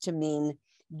supposed to mean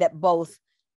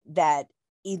that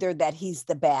either that he's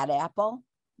the bad apple,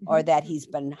 or that he's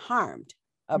been harmed,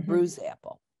 a bruised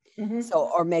apple. So,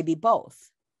 or maybe both.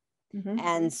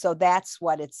 And so that's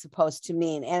what it's supposed to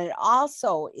mean. And it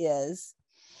also is,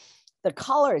 the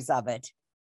colors of it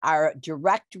are a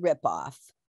direct ripoff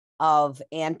of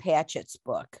Ann Patchett's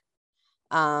book,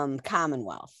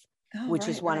 Commonwealth, which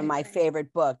is one of my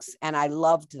favorite books. And I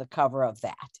loved the cover of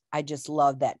that. I just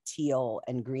love that teal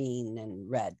and green and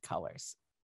red colors.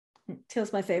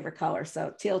 Teal's my favorite color.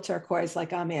 So teal turquoise,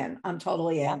 like I'm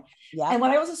totally in. Yeah. And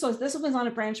what I also saw is this one was on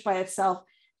a branch by itself.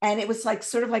 And it was like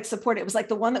sort of like supported. It was like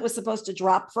the one that was supposed to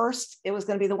drop first. It was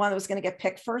going to be the one that was going to get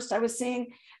picked first, I was seeing.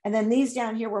 And then these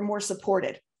down here were more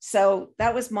supported. So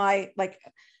that was my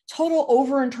total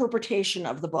overinterpretation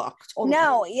of the book.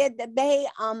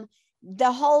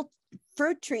 The whole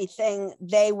fruit tree thing,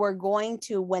 they were going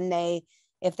to,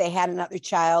 if they had another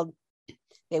child,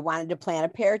 they wanted to plant a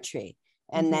pear tree.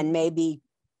 And then maybe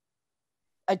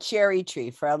a cherry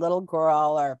tree for a little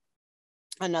girl or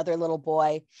another little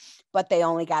boy, but they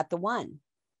only got the one.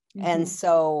 And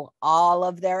so all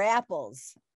of their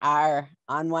apples are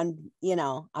on one tree.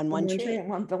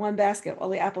 The one basket, all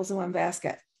the apples in one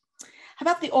basket. How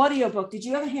about the audiobook? Did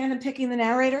you have a hand in picking the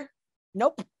narrator?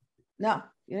 Nope. No,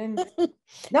 you didn't.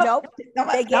 Nope.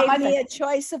 They gave me a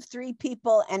choice of 3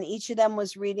 people, and each of them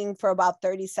was reading for about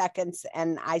 30 seconds.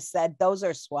 And I said, those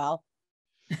are swell.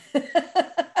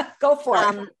 Go for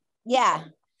it. Yeah.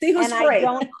 See who's and free.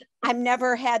 I've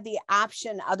never had the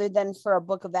option other than for a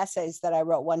book of essays that I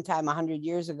wrote one time 100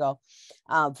 years ago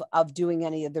of doing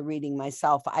any of the reading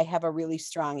myself. I have a really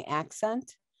strong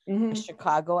accent, a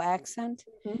Chicago accent.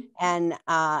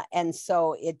 And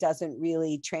so it doesn't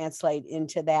really translate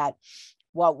into that.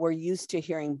 What we're used to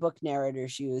hearing book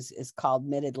narrators use is called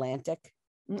mid-Atlantic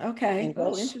Okay. English.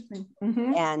 Oh, interesting.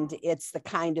 And it's the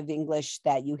kind of English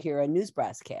that you hear a news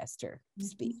broadcaster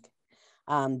speak.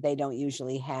 They don't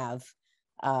usually have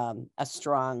a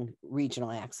strong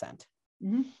regional accent.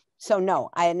 So no,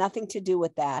 I had nothing to do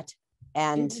with that.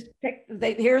 And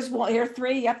here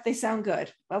 3. Yep, they sound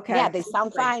good. Okay. Yeah, they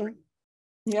sound fine.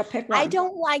 Yeah, pick one. I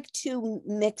don't like to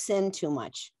mix in too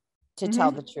much, to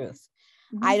tell the truth.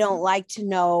 I don't like to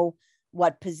know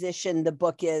what position the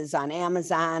book is on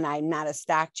Amazon. I'm not a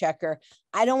stock checker.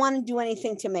 I don't want to do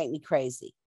anything to make me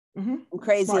crazy. I'm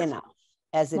crazy enough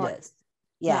as it is.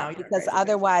 Yeah, No, because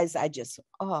otherwise I just,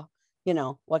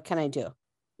 what can I do?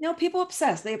 No, people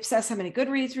obsess. They obsess how many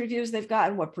Goodreads reviews they've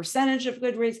gotten, what percentage of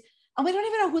Goodreads. And we don't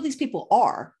even know who these people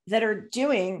are that are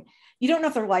doing. You don't know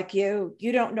if they're like you.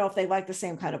 You don't know if they like the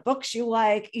same kind of books you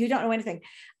like. You don't know anything.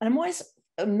 And I'm always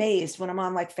amazed when I'm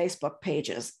on like Facebook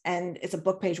pages and it's a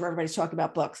book page where everybody's talking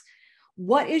about books.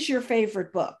 What is your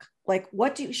favorite book? Like,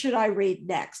 should I read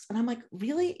next? And I'm like,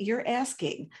 really? You're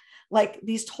asking like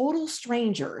these total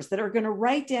strangers that are going to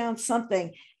write down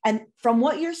something. And from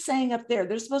what you're saying up there,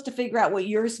 they're supposed to figure out what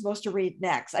you're supposed to read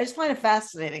next. I just find it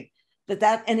fascinating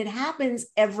and it happens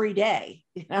every day,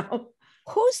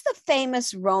 Who's the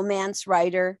famous romance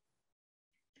writer?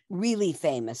 Really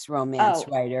famous romance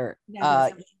writer.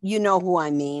 You know who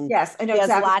I mean? Yes, I know. He has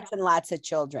exactly. lots and lots of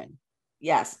children.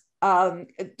 Yes.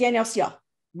 Danielle Steele.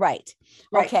 Right.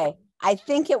 Okay. I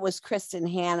think it was Kristen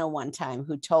Hanna one time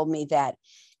who told me that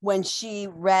when she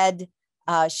read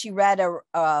an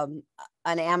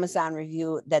Amazon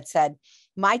review that said,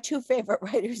 my 2 favorite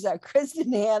writers are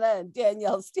Kristen Hanna and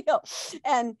Danielle Steele.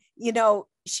 And,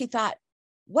 she thought,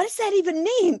 what does that even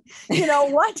mean? What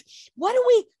do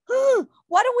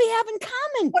we have in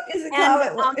common? What is in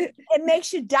common? It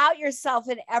makes you doubt yourself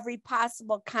in every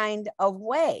possible kind of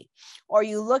way. Or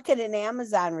you look at an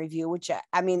Amazon review, which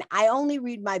I only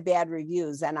read my bad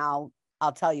reviews, and I'll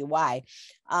tell you why.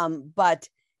 But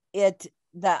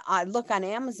I look on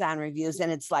Amazon reviews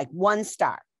and it's like 1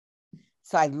 star.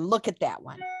 So I look at that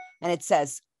one and it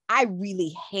says, I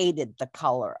really hated the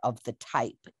color of the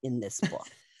type in this book.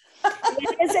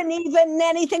 It isn't even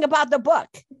anything about the book.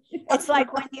 It's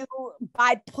like when you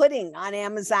buy pudding on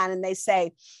Amazon and they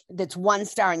say that's 1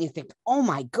 star and you think, oh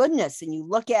my goodness. And you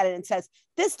look at it and it says,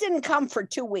 this didn't come for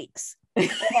 2 weeks. It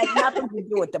had nothing to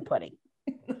do with the pudding.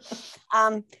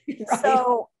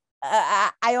 So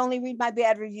I only read my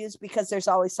bad reviews because there's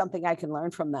always something I can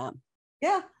learn from them.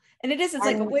 Yeah. And it's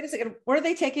like, wait a second, what are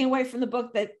they taking away from the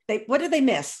book what did they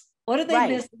miss? What did they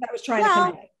miss that I was trying to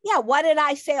convey? Yeah. What did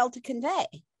I fail to convey?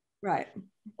 Right.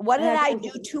 What did I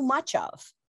do too much of?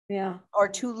 Yeah. Or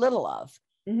too little of?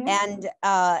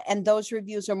 And those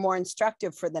reviews are more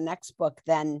instructive for the next book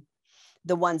than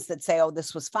the ones that say, oh,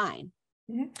 this was fine.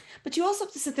 But you also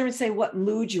have to sit there and say what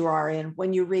mood you are in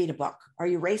when you read a book. Are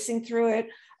you racing through it?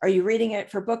 Are you reading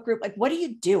it for book group? Like, what are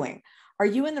you doing? Are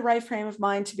you in the right frame of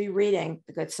mind to be reading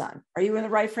The Good Son? Are you in the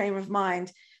right frame of mind?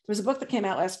 There was a book that came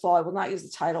out last fall. I will not use the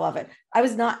title of it. I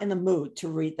was not in the mood to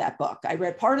read that book. I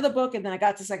read part of the book and then I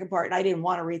got to the second part and I didn't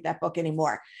want to read that book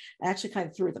anymore. I actually kind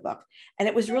of threw the book. And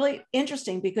it was really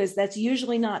interesting because that's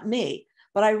usually not me.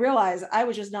 But I realized I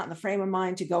was just not in the frame of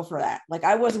mind to go for that. Like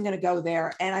I wasn't going to go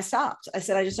there. And I stopped. I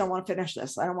said, I just don't want to finish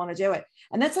this. I don't want to do it.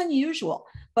 And that's unusual.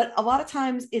 But a lot of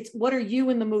times it's what are you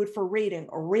in the mood for reading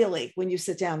or really when you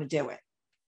sit down to do it?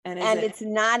 And it's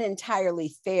not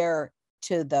entirely fair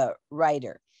to the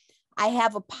writer. I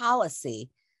have a policy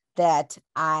that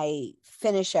I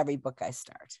finish every book I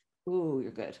start. Ooh,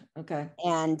 you're good. Okay.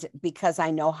 And because I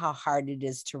know how hard it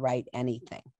is to write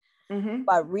anything.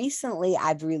 But recently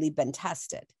I've really been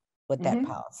tested with that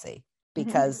policy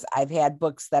because I've had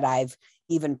books that I've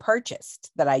even purchased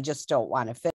that I just don't want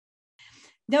to finish.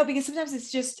 No, because sometimes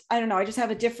it's just, I don't know. I just have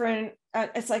a different,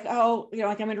 it's like, oh,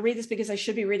 like I'm going to read this because I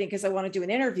should be reading because I want to do an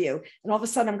interview. And all of a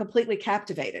sudden I'm completely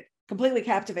captivated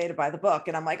by the book.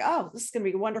 And I'm like, oh, this is going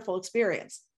to be a wonderful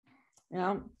experience.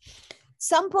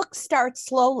 Some books start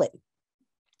slowly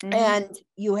and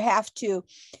you have to,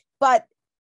 but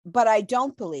I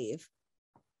don't believe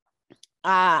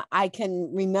I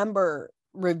can remember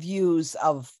reviews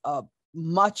of a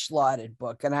much lauded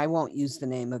book, and I won't use the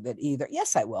name of it either.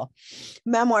 Yes, I will.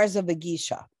 Memoirs of a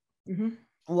Geisha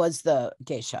was the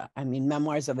geisha.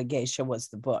 Memoirs of a Geisha was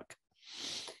the book.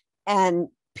 And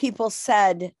people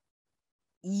said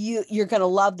you're going to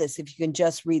love this if you can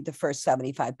just read the first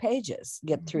 75 pages,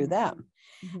 get through them.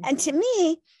 And to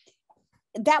me,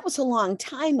 that was a long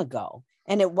time ago,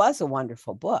 and it was a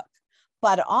wonderful book,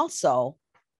 but also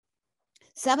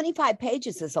 75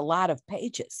 pages is a lot of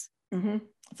pages.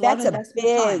 That's a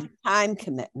big time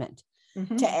commitment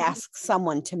to ask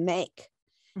someone to make,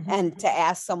 and to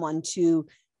ask someone to,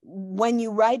 when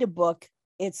you write a book,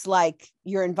 it's like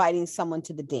you're inviting someone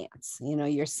to the dance. You know,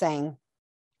 you're saying,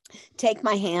 take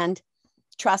my hand,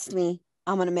 trust me,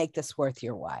 I'm going to make this worth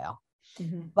your while.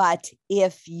 But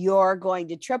if you're going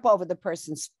to trip over the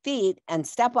person's feet and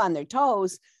step on their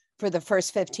toes for the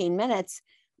first 15 minutes,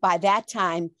 by that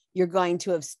time, you're going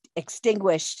to have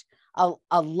extinguished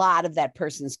a lot of that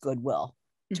person's goodwill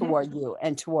toward you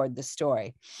and toward the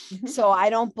story. So I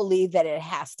don't believe that it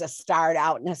has to start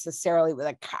out necessarily with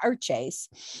a car chase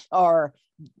or,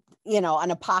 you know,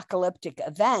 an apocalyptic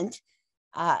event.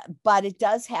 But it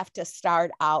does have to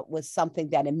start out with something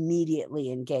that immediately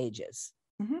engages.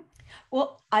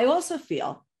 Well, I also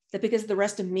feel that because the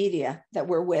rest of media that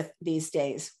we're with these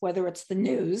days, whether it's the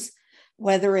news,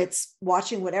 whether it's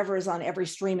watching whatever is on every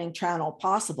streaming channel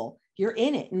possible, you're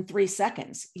in it in 3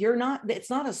 seconds. It's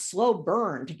not a slow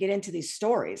burn to get into these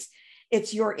stories.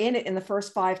 You're in it in the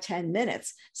first 5-10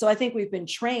 minutes. So I think we've been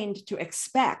trained to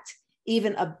expect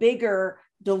even a bigger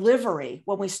delivery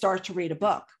when we start to read a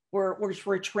book.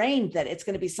 We're trained that it's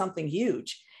going to be something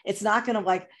huge. It's not going to,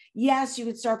 like, yes, you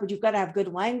can start, but you've got to have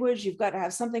good language. You've got to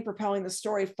have something propelling the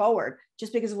story forward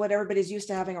just because of what everybody's used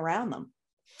to having around them.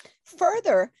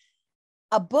 Further,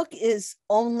 a book is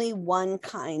only one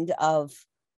kind of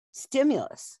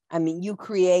stimulus. I mean, you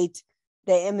create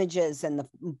the images and the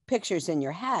pictures in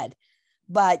your head,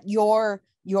 but you're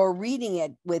reading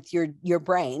it with your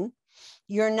brain.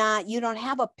 You don't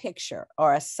have a picture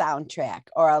or a soundtrack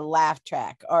or a laugh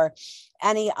track or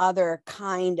any other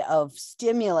kind of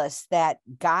stimulus that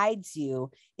guides you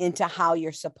into how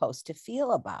you're supposed to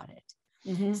feel about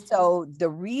it. So the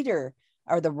reader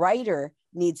or the writer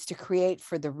needs to create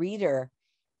for the reader.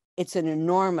 It's an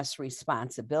enormous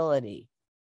responsibility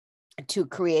to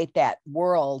create that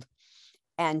world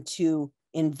and to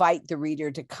invite the reader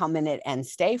to come in it and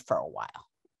stay for a while.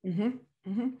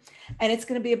 And it's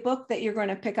going to be a book that you're going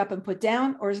to pick up and put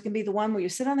down, or is it going to be the one where you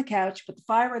sit on the couch, put the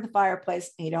fire in the fireplace,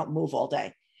 and you don't move all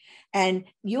day? And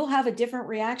you'll have a different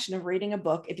reaction of reading a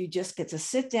book if you just get to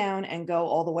sit down and go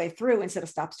all the way through instead of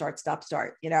stop,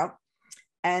 start, you know?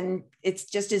 And it's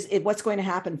just what's going to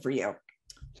happen for you.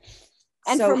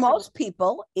 And for most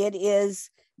people, it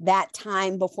is that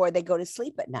time before they go to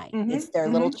sleep at night. It's their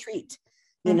little treat,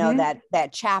 you know,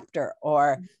 that chapter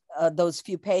or those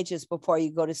few pages before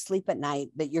you go to sleep at night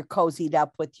that you're cozied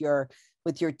up with your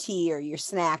tea or your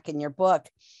snack and your book,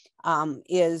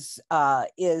 is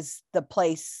the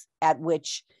place at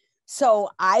which. So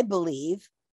I believe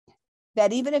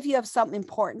that even if you have something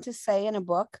important to say in a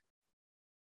book,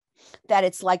 that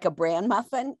it's like a bran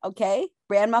muffin. Okay,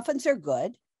 bran muffins are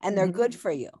good and they're good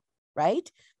for you, right?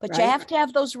 But you have to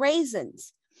have those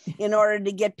raisins in order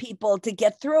to get people to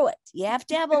get through it. You have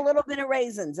to have a little bit of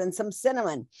raisins and some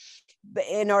cinnamon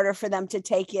in order for them to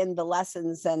take in the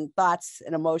lessons and thoughts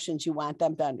and emotions you want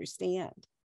them to understand.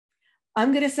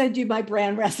 I'm going to send you my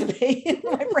bran recipe,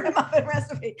 my bran muffin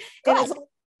recipe.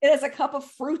 It has a cup of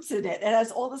fruits in it. It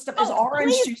has all the stuff. There's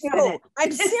orange juice in it.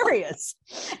 I'm serious.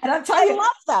 And I'm telling you, I love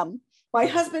them. My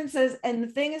husband says, and the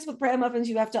thing is with bran muffins,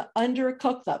 you have to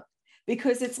undercook them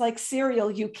because it's like cereal.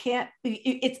 You can't,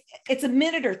 it's a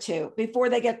minute or two before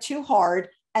they get too hard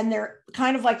and they're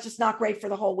kind of like just not great for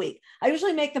the whole week. I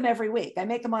usually make them every week. I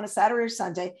make them on a Saturday or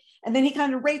Sunday, and then he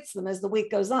kind of rates them as the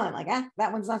week goes on. Like,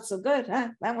 that one's not so good.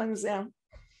 That one's,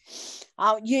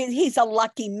 Oh, he's a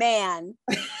lucky man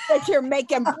that you're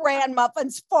making bran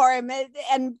muffins for him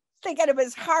and thinking of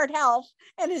his heart health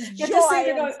and his joy. That's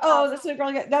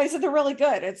really good. No, he said they're really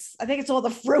good. I think it's all the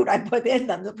fruit I put in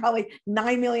them. They're probably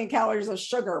 9 million calories of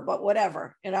sugar, but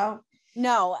whatever, you know?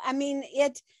 No, I mean,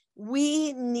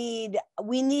 we need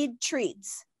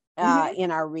treats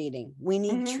in our reading. We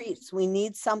need treats. We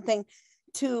need something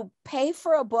to pay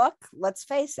for a book. Let's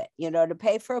face it, to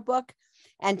pay for a book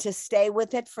and to stay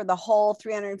with it for the whole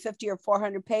 350 or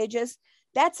 400 pages.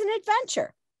 That's an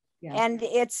adventure. Yeah. And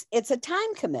it's a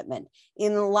time commitment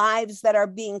in lives that are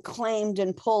being claimed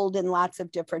and pulled in lots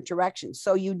of different directions.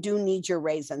 So you do need your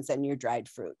raisins and your dried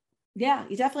fruit. Yeah,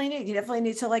 you definitely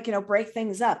need to, like, break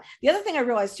things up. The other thing I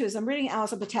realized too is I'm reading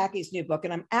Alison Pataki's new book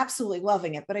and I'm absolutely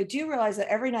loving it. But I do realize that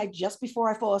every night, just before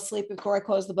I fall asleep, before I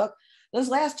close the book, those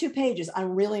last 2 pages,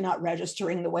 I'm really not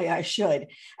registering the way I should.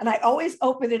 And I always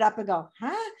open it up and go,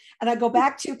 huh? And I go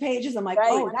back 2 pages. I'm like,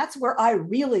 Right. oh, that's where I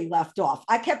really left off.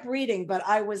 I kept reading, but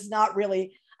I was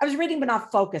reading, but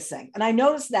not focusing. And I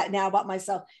noticed that now about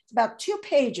myself. It's about 2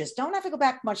 pages. Don't have to go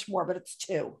back much more, but it's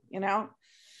two.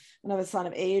 I know it's not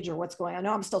of age or what's going on.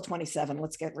 No, I'm still 27.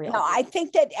 Let's get real. No, I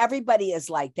think that everybody is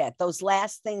like that. Those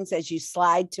last things as you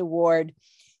slide toward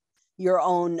your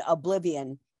own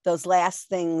oblivion, those last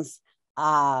things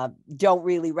don't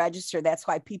really register. That's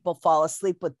why people fall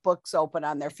asleep with books open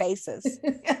on their faces.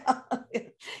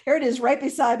 Here it is, right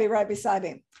beside me, right beside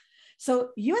me. So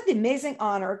you had the amazing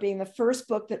honor of being the first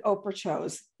book that Oprah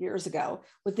chose years ago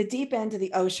with The Deep End of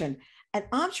the Ocean. And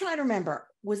I'm trying to remember,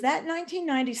 was that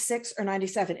 1996 or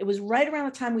 97? It was right around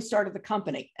the time we started the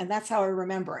company. And that's how I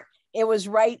remember it. It was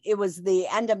right. It was the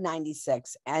end of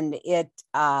 96. And it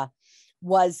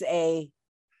was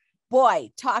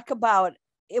talk about,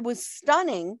 it was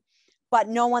stunning, but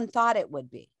no one thought it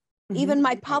would be. Mm-hmm. Even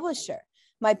my publisher,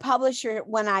 when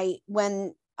I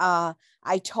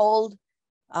told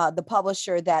the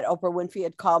publisher that Oprah Winfrey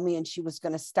had called me and she was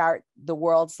going to start the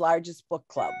world's largest book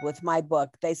club with my book,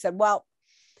 they said, well,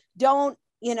 don't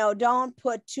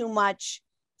put too much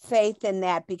faith in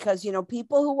that because,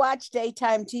 people who watch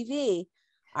daytime TV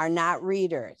are not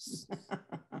readers.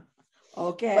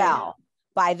 Okay. Well,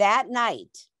 by that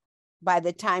night, by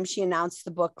the time she announced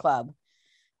the book club,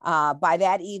 by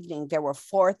that evening, there were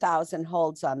 4,000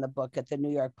 holds on the book at the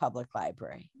New York Public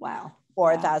Library. Wow.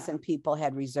 4,000 people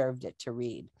had reserved it to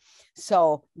read.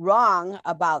 So wrong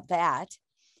about that.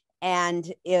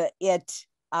 And it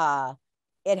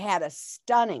had a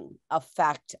stunning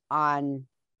effect on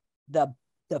the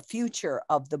future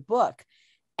of the book.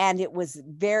 And it was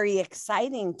very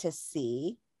exciting to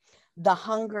see the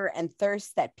hunger and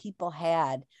thirst that people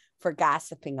had for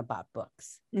gossiping about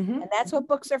books. Mm-hmm. And that's what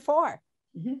books are for.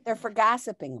 Mm-hmm. They're for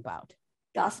gossiping about.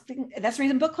 Gossiping. That's the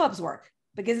reason book clubs work,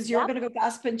 because you're going to go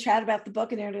gossip and chat about the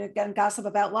book and you're going to gossip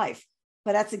about life.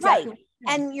 But that's exactly right.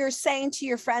 And you're saying to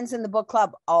your friends in the book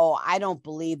club, oh, I don't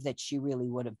believe that she really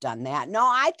would have done that. No,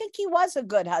 I think he was a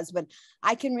good husband.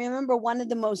 I can remember one of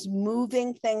the most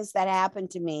moving things that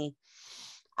happened to me.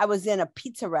 I was in a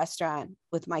pizza restaurant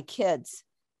with my kids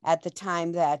at the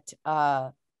time that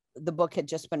the book had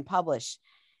just been published.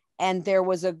 And there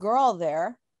was a girl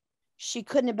there. She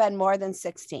couldn't have been more than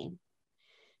 16.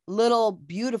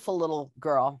 Beautiful little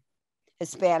girl,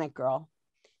 Hispanic girl,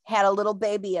 had a little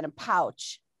baby in a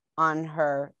pouch on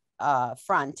her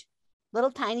front,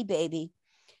 little tiny baby.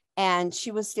 And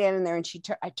she was standing there and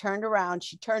I turned around,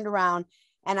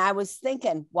 and I was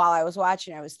thinking, while I was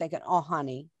watching, I was thinking, oh,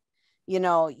 honey,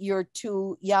 you're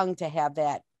too young to have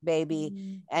that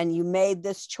baby. And you made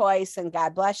this choice and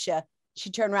God bless you. She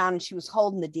turned around and she was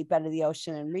holding The Deep End of the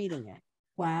Ocean and reading it.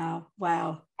 Wow.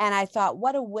 Wow. And I thought,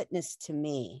 what a witness to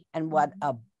me and what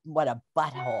a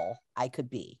butthole I could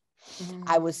be.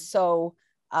 I was so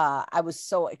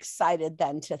excited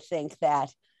then to think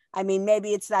that,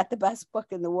 maybe it's not the best book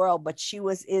in the world, but she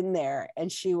was in there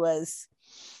and she was,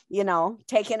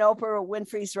 taking Oprah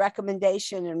Winfrey's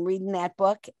recommendation and reading that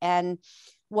book and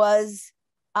was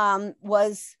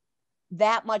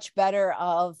that much better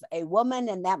of a woman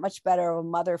and that much better of a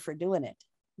mother for doing it.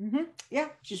 Mm-hmm. Yeah.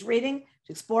 She's reading,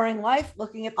 she's exploring life,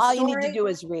 looking at the all story. You need to do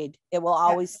is read. It will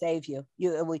always save you.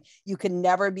 You can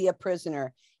never be a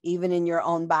prisoner, even in your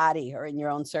own body or in your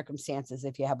own circumstances,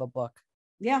 if you have a book.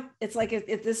 Yeah, it's like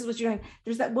if this is what you're doing.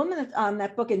 There's that woman on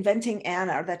that book, Inventing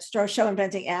Anna, or that show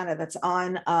Inventing Anna, that's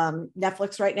on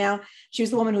Netflix right now. She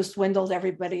was the woman who swindled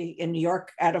everybody in New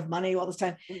York out of money all this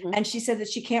time. Mm-hmm. And she said that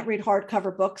she can't read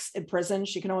hardcover books in prison.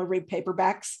 She can only read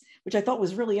paperbacks, which I thought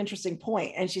was a really interesting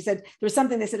point. And she said, there's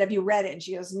something, they said, have you read it? And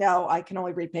she goes, no, I can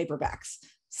only read paperbacks.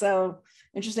 So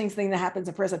interesting thing that happens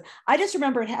in prison. I just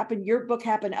remember your book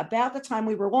happened about the time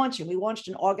we were launching. We launched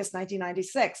in August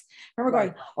 1996. I remember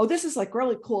going, oh, this is like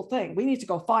really cool thing. We need to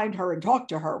go find her and talk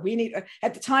to her.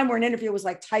 At the time where an interview was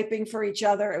like typing for each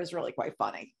other. It was really quite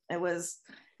funny. That was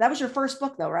your first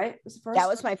book though, right? That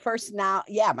was my first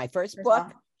my first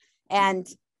book. Novel. And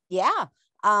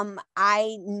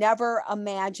I never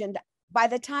imagined, by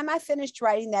the time I finished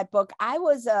writing that book, I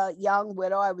was a young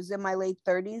widow. I was in my late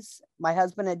 30s. My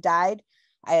husband had died.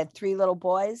 I had 3 little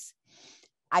boys.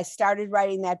 I started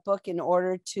writing that book in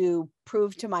order to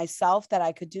prove to myself that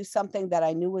I could do something that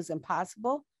I knew was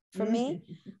impossible for me.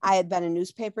 I had been a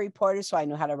newspaper reporter, so I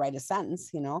knew how to write a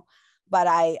sentence, but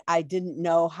I didn't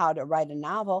know how to write a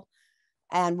novel.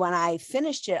 And when I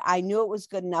finished it, I knew it was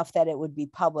good enough that it would be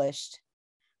published.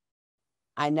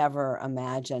 I never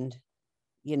imagined,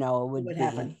 it would be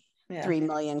happen. Yeah. 3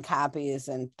 million copies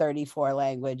in 34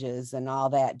 languages and all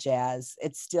that jazz.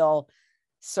 It's still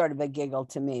sort of a giggle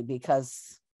to me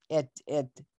because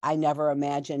I never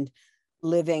imagined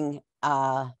living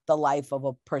the life of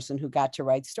a person who got to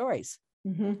write stories.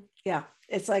 Mm-hmm. Yeah.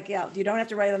 It's like, you don't have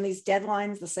to write on these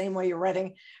deadlines the same way you're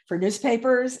writing for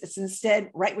newspapers. It's instead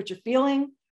write what you're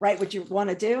feeling, write what you want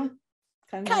to do.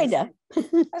 Kind of.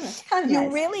 You nice.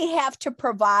 really have to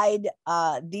provide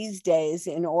these days,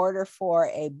 in order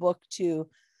for a book to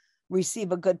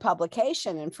receive a good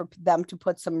publication and for them to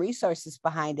put some resources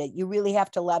behind it, you really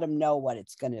have to let them know what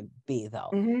it's going to be,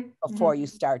 though, before you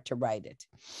start to write it.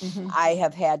 I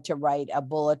have had to write a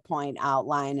bullet point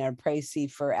outline and a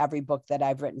précis for every book that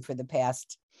I've written for the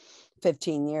past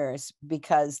 15 years,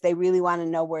 because they really want to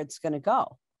know where it's going to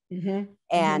go.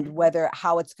 And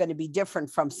how it's going to be different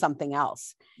from something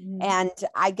else. And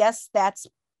I guess that's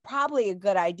probably a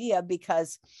good idea,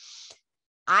 because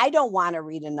I don't want to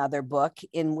read another book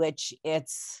in which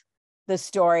the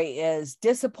story is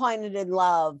disappointed in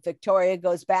love. Victoria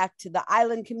goes back to the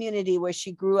island community where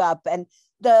she grew up and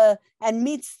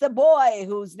meets the boy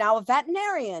who's now a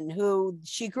veterinarian who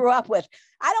she grew up with.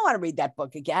 I don't want to read that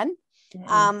book again.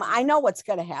 I know what's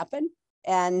going to happen.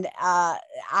 And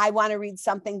I want to read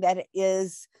something that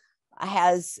there's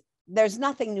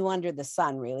nothing new under the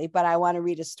sun, really, but I want to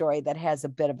read a story that has a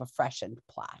bit of a freshened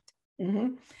plot.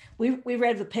 We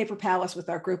read The Paper Palace with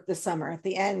our group this summer. At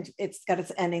the end, it's got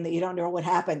its ending that you don't know what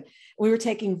happened. We were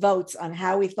taking votes on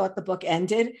how we thought the book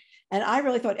ended. And I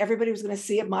really thought everybody was going to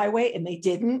see it my way, and they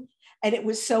didn't. And it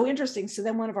was so interesting. So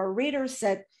then one of our readers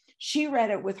said she read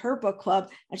it with her book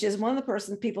club, and she says one of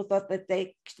the people thought that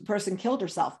the person killed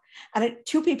herself. And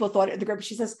two people thought it in the group.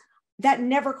 She says, that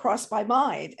never crossed my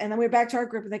mind. And then we're back to our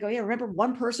group and they go, yeah, remember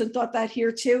one person thought that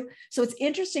here too. So it's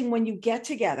interesting when you get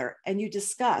together and you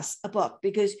discuss a book,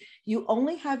 because you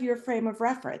only have your frame of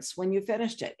reference when you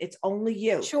finished it. It's only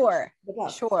you. Sure.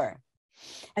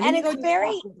 And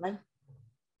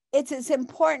it's as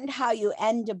important how you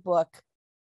end a book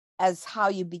as how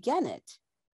you begin it,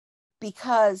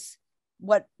 because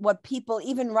what people,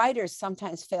 even writers,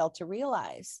 sometimes fail to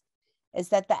realize is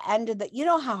that the end of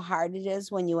how hard it is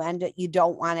when you end it. You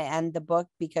don't want to end the book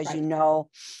because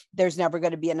there's never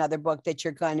going to be another book that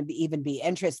you're going to even be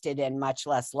interested in, much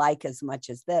less like as much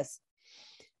as this.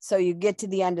 So you get to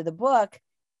the end of the book,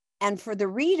 and for the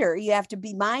reader, you have to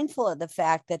be mindful of the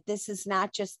fact that this is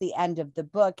not just the end of the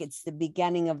book, it's the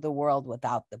beginning of the world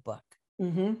without the book.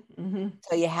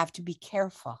 So you have to be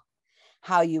careful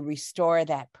how you restore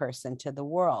that person to the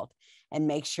world and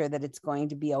make sure that it's going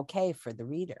to be okay for the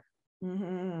reader.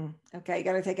 Okay, you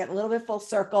got to take it a little bit full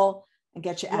circle and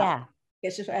get you out.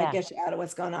 Get you out of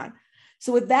what's going on.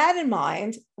 So with that in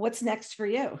mind, what's next for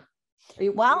you?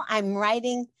 I'm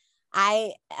writing.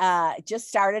 I just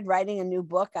started writing a new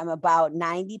book. I'm about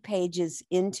 90 pages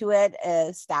into it.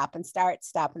 Stop and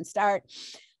start.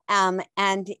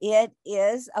 And it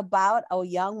is about a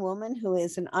young woman who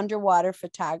is an underwater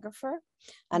photographer,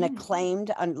 an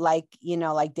acclaimed, like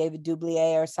David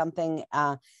Dublier or something,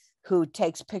 who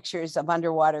takes pictures of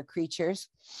underwater creatures,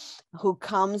 who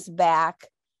comes back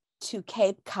to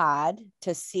Cape Cod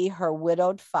to see her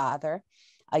widowed father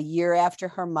a year after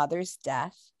her mother's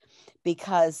death,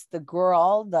 because the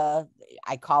girl,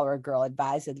 I call her a girl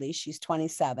advisedly, she's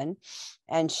 27,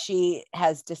 and she's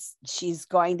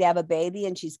going to have a baby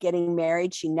and she's getting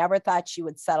married. She never thought she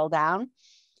would settle down.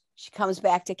 She comes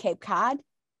back to Cape Cod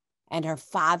and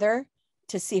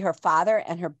to see her father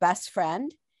and her best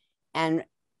friend, and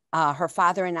her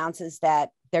father announces that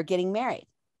they're getting married.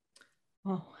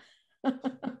 Oh,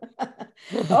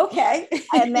 okay.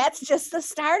 And that's just the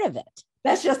start of it.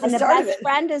 That's just the start of it. And the best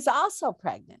friend is also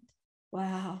pregnant.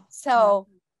 Wow. So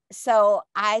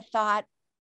I thought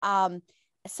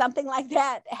something like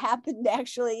that happened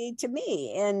actually to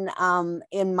me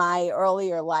in my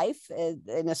earlier life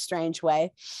in a strange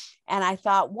way. And I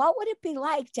thought, what would it be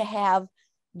like to have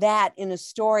that in a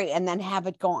story and then have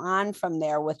it go on from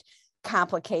there with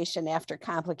complication after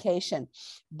complication?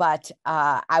 But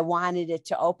I wanted it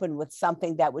to open with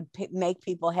something that would make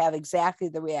people have exactly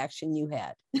the reaction you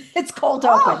had. It's cold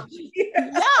open.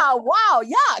 Yeah, wow,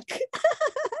 yuck.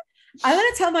 I'm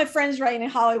going to tell my friends writing in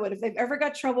Hollywood, if they've ever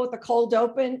got trouble with the cold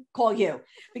open, call you,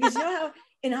 because you know how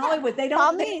in Hollywood they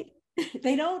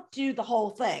don't do the whole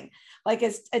thing. Like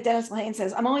as Dennis Lehane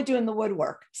says, I'm only doing the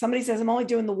woodwork. Somebody says I'm only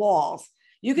doing the walls.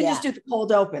 You can just do the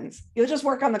cold opens. You'll just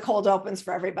work on the cold opens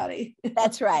for everybody.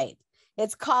 That's right.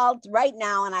 It's called right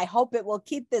now, and I hope it will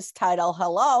keep this title.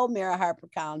 Hello, Mira Harper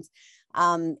Collins.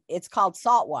 It's called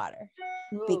salt water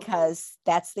Ooh. because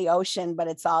that's the ocean, but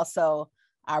it's also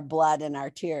our blood and our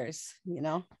tears, you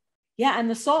know? Yeah. And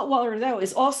the salt water, though,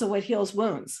 is also what heals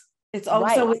wounds. It's also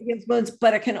Right. what heals wounds,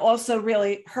 but it can also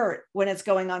really hurt when it's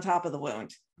going on top of the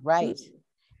wound. Right.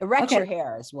 It wrecks Okay. your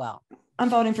hair as well. I'm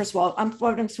voting for salt water. Thank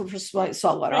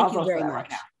I'll you vote very for that much.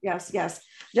 right now. Yes, yes.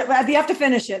 You have to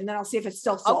finish it, and then I'll see if it's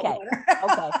still salt Okay. water.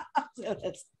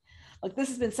 Okay. Look, this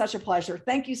has been such a pleasure.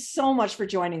 Thank you so much for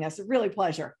joining us. A really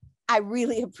pleasure. I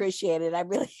really appreciate it. I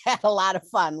really had a lot of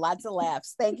fun, lots of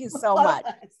laughs. Thank you so much.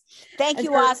 Thank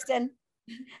you, Austin.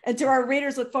 And to our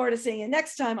readers, look forward to seeing you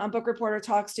next time on Book Reporter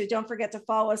Talks To. Don't forget to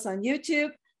follow us on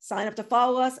YouTube, sign up to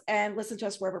follow us, and listen to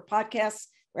us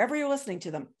wherever you're listening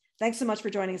to them. Thanks so much for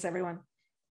joining us, everyone.